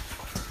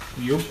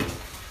 Yup.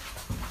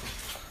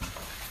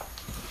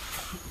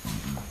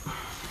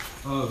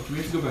 Oh, do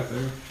we have to go back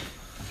there?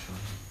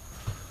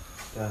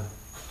 Dad.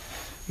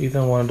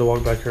 Ethan wanted to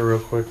walk back here real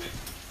quick.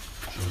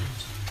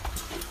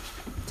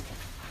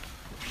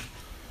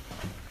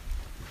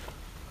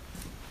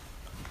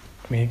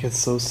 I mean, it gets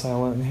so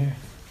silent in here.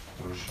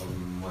 I want to show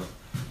them what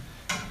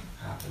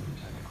happened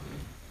technically.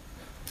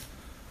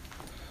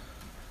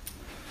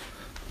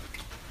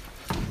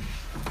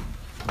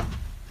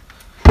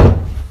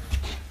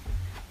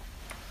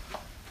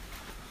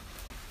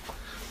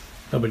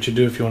 No, but you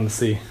do if you want to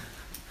see.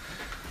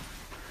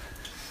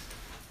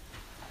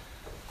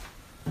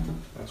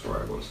 That's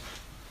where I was.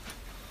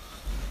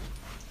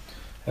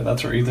 And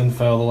that's where Ethan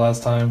fell the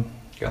last time.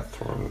 Got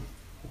thrown,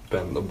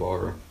 bent the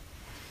bar,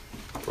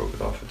 broke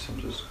it off its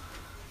hinges.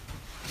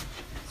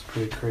 It's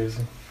pretty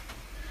crazy.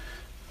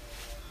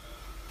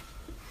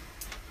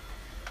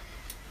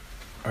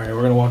 Alright,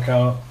 we're gonna walk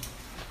out.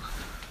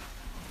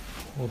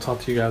 We'll talk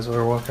to you guys while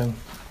we're walking.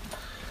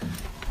 Do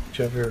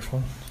you have your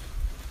phone?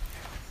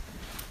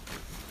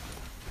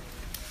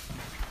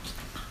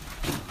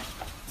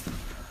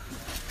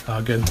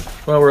 Oh, good.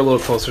 Well, we're a little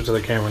closer to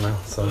the camera now,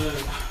 so.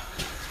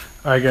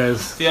 Alright,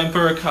 guys. The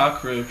Emperor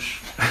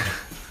Cockroach,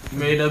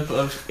 made up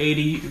of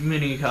 80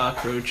 mini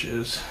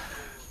cockroaches.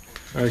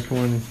 Alright, come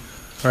on.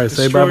 Alright,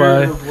 say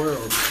bye-bye Destroyer of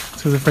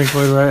worlds. to the Frank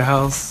Lloyd Wright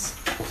house.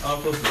 I'll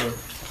close the door.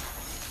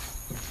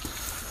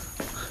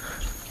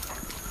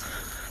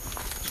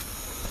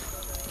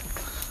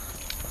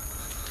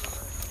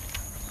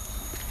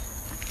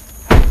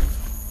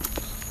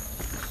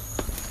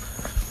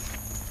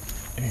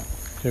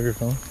 you have your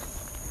phone?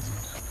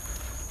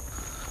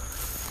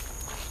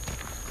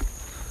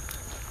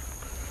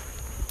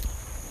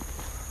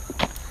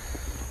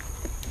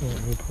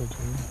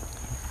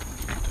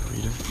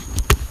 Read it.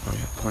 Oh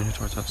yeah, point it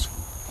towards us.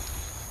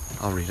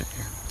 I'll read it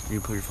here. You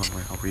put your phone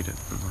away, I'll read it.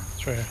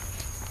 It's right here.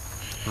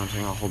 No, I'm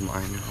saying I'll hold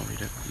mine and I'll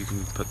read it. You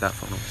can put that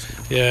phone away. So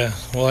yeah,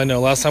 well I know.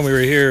 Last time we were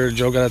here,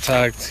 Joe got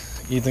attacked,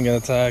 Ethan got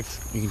attacked.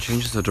 You can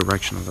change the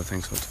direction of the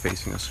thing so it's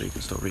facing us so you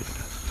can still read it.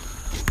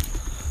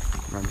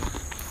 Remember.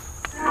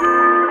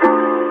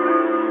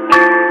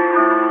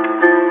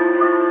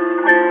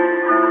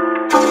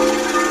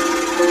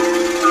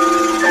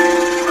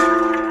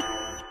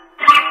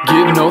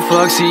 Give no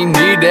fucks, he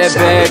need that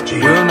bag.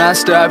 Will not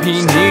stop,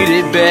 he need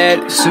it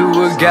bad.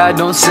 Sewer guy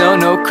don't sell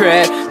no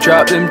crack.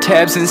 Drop them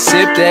tabs and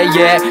sip that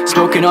yak.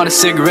 Smoking on a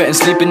cigarette and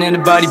sleeping in a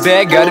body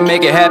bag. Gotta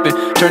make it happen,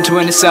 turn to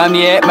an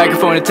insomniac.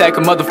 Microphone attack,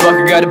 a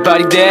motherfucker got a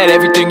body dead.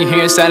 Everything you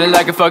hear sounding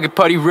like a fucking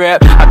party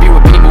rap. I be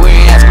with people, we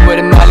ain't asking where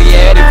the molly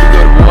at. If we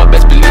go to war,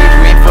 best believe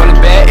we ain't falling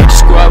back. Hit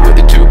your squad with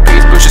a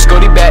two-piece, push your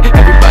Scotty back.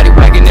 Everybody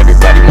wagging,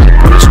 everybody wanna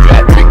put a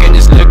strap. Drinking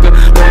this liquor,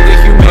 low the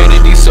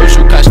humanity,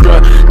 social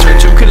construct. Turn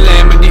to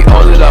calamity,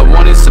 all that I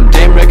want is some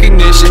damn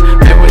recognition.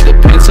 Pen with a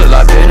pencil,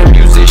 I've been a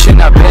musician.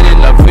 I've been in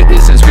love with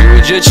it since we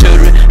were just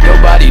children.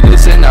 Nobody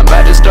listen, I'm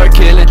about to start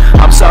killing.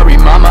 I'm sorry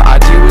mama, I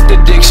deal with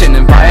addiction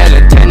and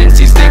violent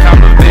tendencies, think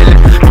I'm a villain.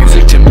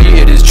 Music to me,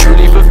 it is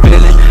truly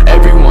fulfilling.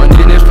 Everyone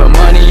in it for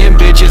money and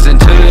bitches.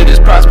 Until it is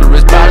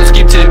prosperous, bottles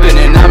keep tipping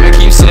and I'ma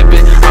keep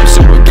sipping. I'm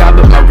super God,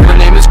 but my real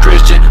name is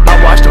Christian. My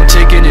watch don't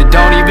tick and it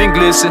don't even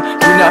glisten.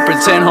 Do not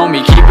pretend,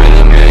 homie, keep it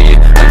a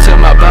million. Until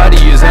my body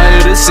is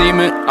under the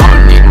cement. I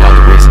don't need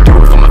another reason, do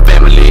it for my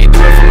family. Do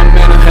it for my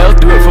mental health,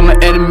 do it for my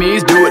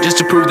enemies. Do it just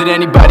to prove that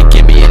anybody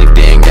can be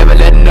anything. Never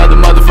let another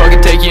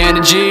motherfucker take your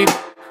energy.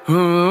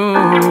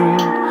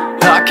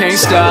 I can't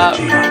stop.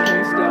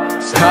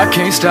 I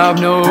can't stop,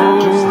 no.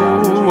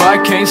 I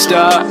can't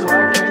stop.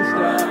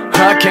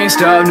 I can't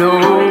stop, no.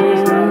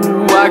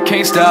 I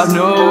can't stop,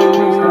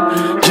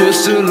 no.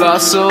 Just a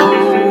lost soul.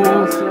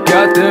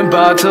 Got them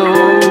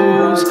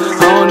bottles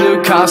on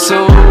the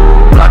console.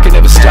 I can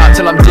never stop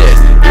till I'm dead.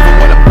 Even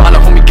when I'm on a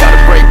homie, gotta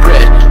break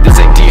bread. This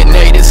ain't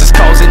DNA, this is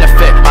cause and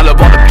effect. I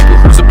love all the people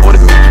who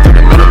supported me through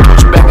the middle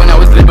torture back when I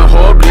was living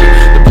horribly.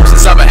 The voice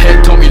inside my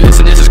head told me,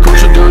 listen, this is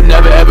crucial, dude.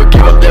 Never ever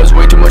give up, there's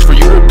way too much for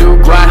you to do.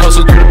 Grind,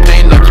 hustle through the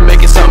pain like you're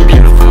making something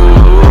beautiful.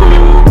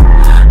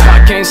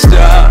 I can't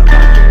stop.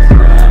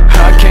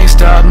 I can't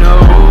stop,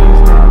 no.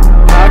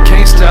 I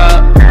can't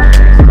stop.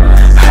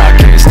 I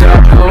can't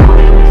stop, no.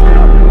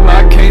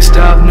 I can't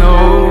stop,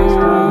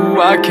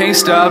 no. I can't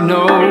stop,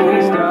 no.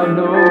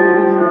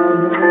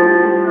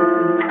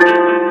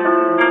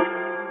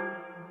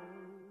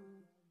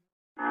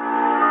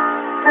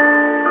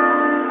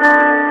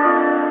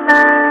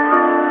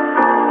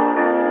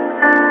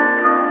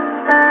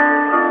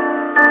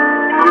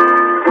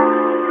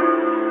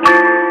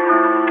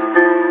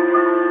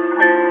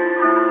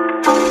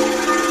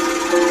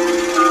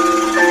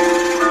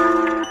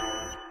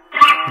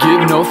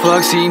 No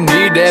fucks, he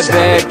need that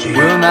bag.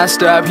 Will not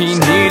stop, he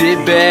need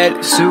it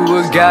bad.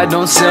 Sewer guy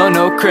don't sell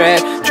no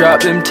crack.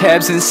 Drop them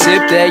tabs and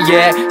sip that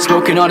yak.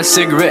 Smoking on a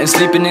cigarette and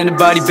sleeping in a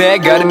body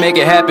bag. Gotta make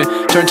it happen,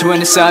 turn to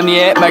an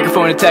insomniac.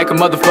 Microphone attack, a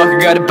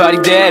motherfucker got a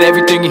body dead.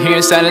 Everything you hear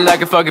sounding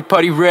like a fucking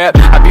party rap.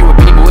 I be with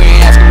people, we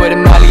ain't asking where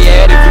the molly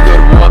at. If we go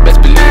to war,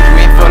 best believe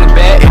we ain't falling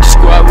back. Hit your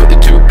squad with a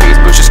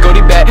two-piece, push your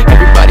Scotty back.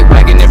 Everybody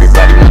wagging,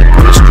 everybody wanna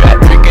put a strap.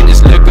 Drinking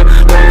this liquor,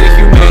 low the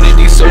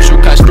humanity, social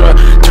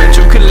construct. Turn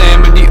to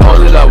calamity, all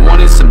that I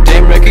want is some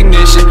damn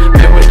recognition.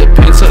 Pen with a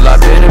pencil, I've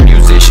been a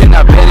musician.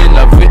 I've been in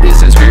love with it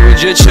since we were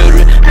just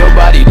children.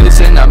 Nobody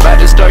listen, I'm about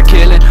to start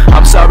killing.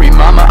 I'm sorry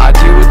mama, I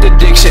deal with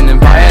addiction and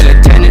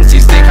violent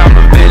tendencies, think I'm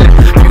a villain.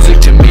 Music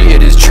to me,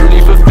 it is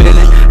truly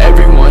fulfilling.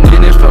 Everyone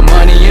in it for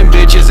money and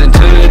bitches.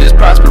 Until it is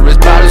prosperous,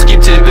 bottles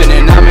keep tipping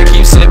and I'ma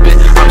keep sipping.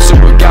 I'm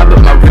super God,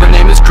 but my real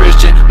name is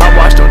Christian. My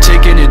watch don't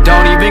tick and it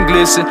don't even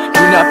glisten.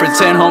 Do not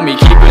pretend, homie,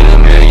 keep it a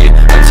million.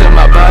 Until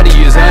my body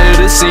is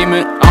under the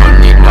cement. I don't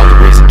need another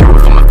reason, do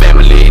it for my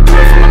family. Do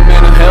it for my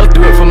mental health,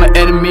 do it for my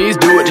enemies.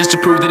 Do it just to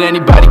prove that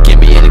anybody can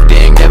be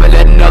anything. Never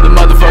let another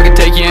motherfucker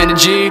take your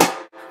energy.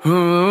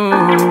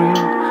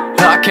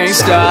 I can't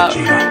stop.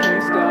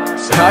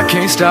 I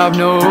can't stop,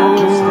 no.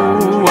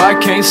 I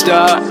can't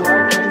stop.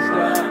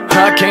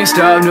 I can't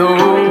stop, no.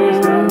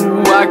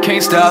 I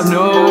can't stop,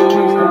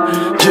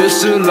 no.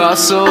 Just a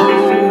lost soul.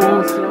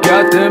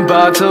 Got them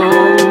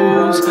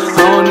bottles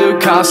on the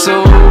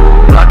console.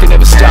 I can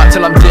never stop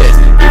till I'm dead.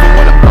 Even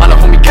when I'm on a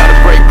homie, gotta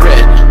break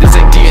bread. This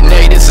ain't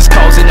DNA, this is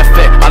cause and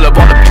effect. I love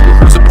all the people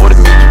who supported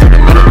me through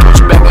the middle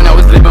torture back when I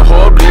was living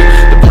horribly.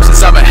 The voice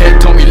inside my head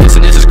told me,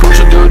 listen, this is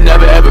crucial, dude.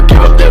 Never ever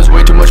give up, there's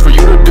way too much for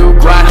you to do.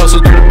 Grind, hustle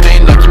through the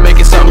pain like you're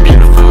making something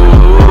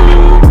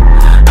beautiful.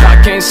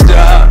 I can't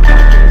stop.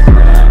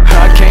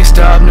 I can't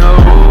stop, no.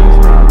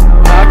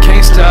 I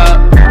can't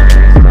stop.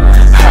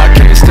 I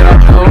can't stop,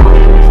 no.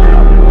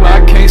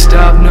 I can't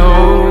stop,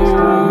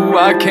 no.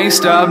 I can't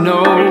stop,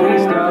 no.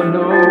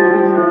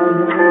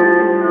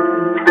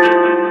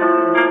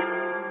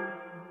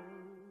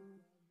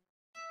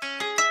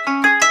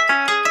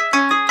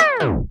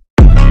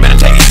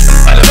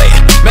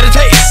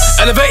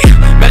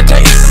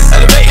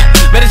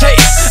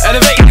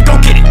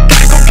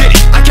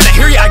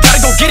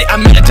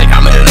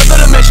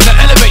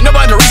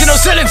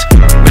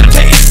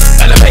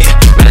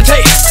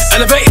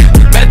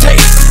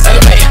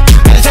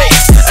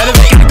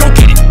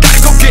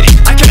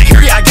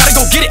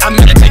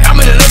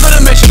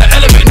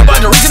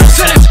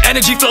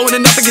 energy flowing and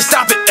nothing can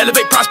stop it.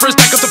 Elevate, prosper,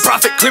 stack up the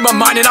profit. Clear my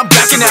mind and I'm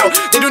backing out.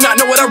 They do not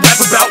know what I rap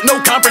about. No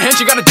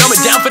comprehension, gotta dumb it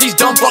down for these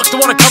dumb fucks to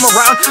wanna come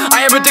around.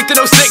 I am addicted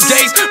to sick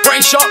days.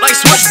 Brain sharp like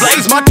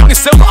switchblades. My tongue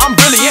is silver, I'm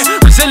brilliant,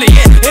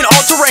 resilient in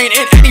all terrain,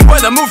 in any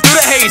weather. Move through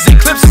the haze,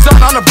 eclipse the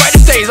sun on the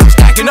brightest days. I'm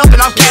stacking up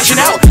and I'm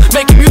cashing out.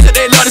 Making music,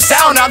 they love the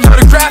sound. I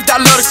love the craft, I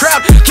love the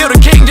crowd. Kill the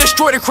king,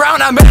 destroy the crown.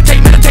 I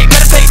meditate, meditate,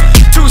 meditate.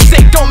 Too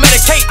sick, don't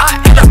medicate. I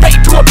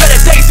elevate to a better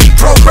day. See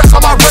progress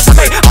on my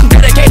resume. I'm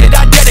dedicated,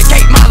 I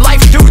dedicate my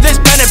life to this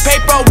pen and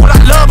paper. What I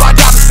love, I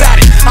drop beside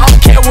it. I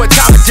don't care what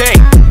time of day.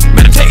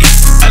 Meditate,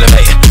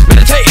 elevate,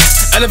 meditate,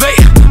 elevate,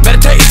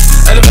 meditate,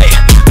 elevate,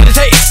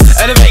 meditate,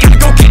 elevate. Gotta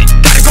go get it,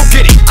 gotta go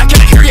get it. I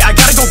can't hear you, I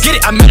gotta go get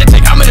it. I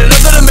meditate, I'm in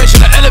another dimension.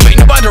 I elevate,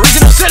 nobody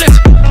original sentence.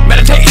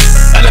 Meditate,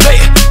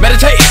 elevate,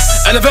 meditate,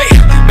 elevate,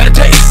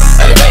 meditate,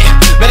 elevate,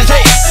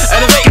 meditate,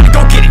 elevate. Gotta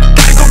go get it,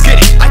 gotta go get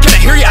it. I can't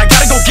hear you, I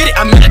gotta go get it.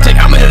 I meditate,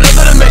 I'm in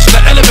another dimension.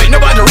 I elevate,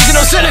 nobody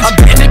original sentence. I'm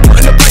getting it,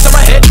 putting the price on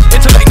my head.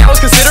 Intellect now is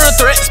considered a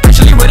threat,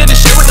 especially when it is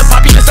shared with the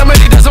populace.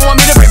 Somebody doesn't want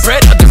me to break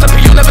bread. I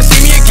disappear, you'll never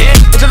see me again.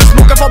 Into the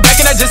smoke, I fall back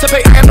and I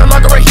dissipate. I am no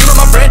longer a human,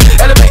 my friend.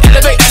 Elevate,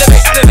 elevate,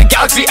 elevate. Out of the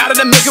galaxy, out of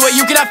the Milky Way,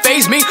 you cannot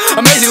phase me.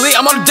 Amazingly,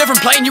 I'm on a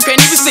different plane, you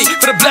can't even see.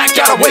 For the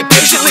blackout, I wait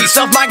patiently.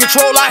 Self-mind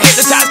control, I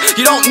hypnotize.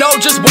 You don't know,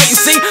 just wait and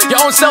see. Your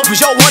own self is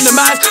your one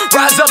demise.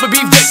 Rise up and be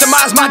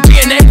victimized. My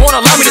DNA won't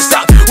allow me to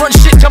stop. Run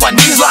shit till my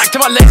knees lock,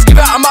 till my legs give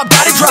out and my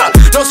body drop.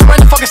 No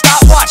surrender, fucking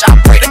stopwatch. I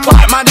break the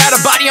clock, mind out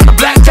of body on the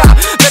black top.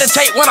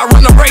 Meditate when I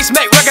run the race,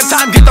 make record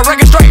time, get the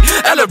record straight.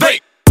 Elevate,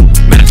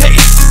 meditate,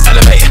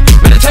 elevate,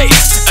 meditate,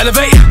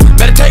 elevate.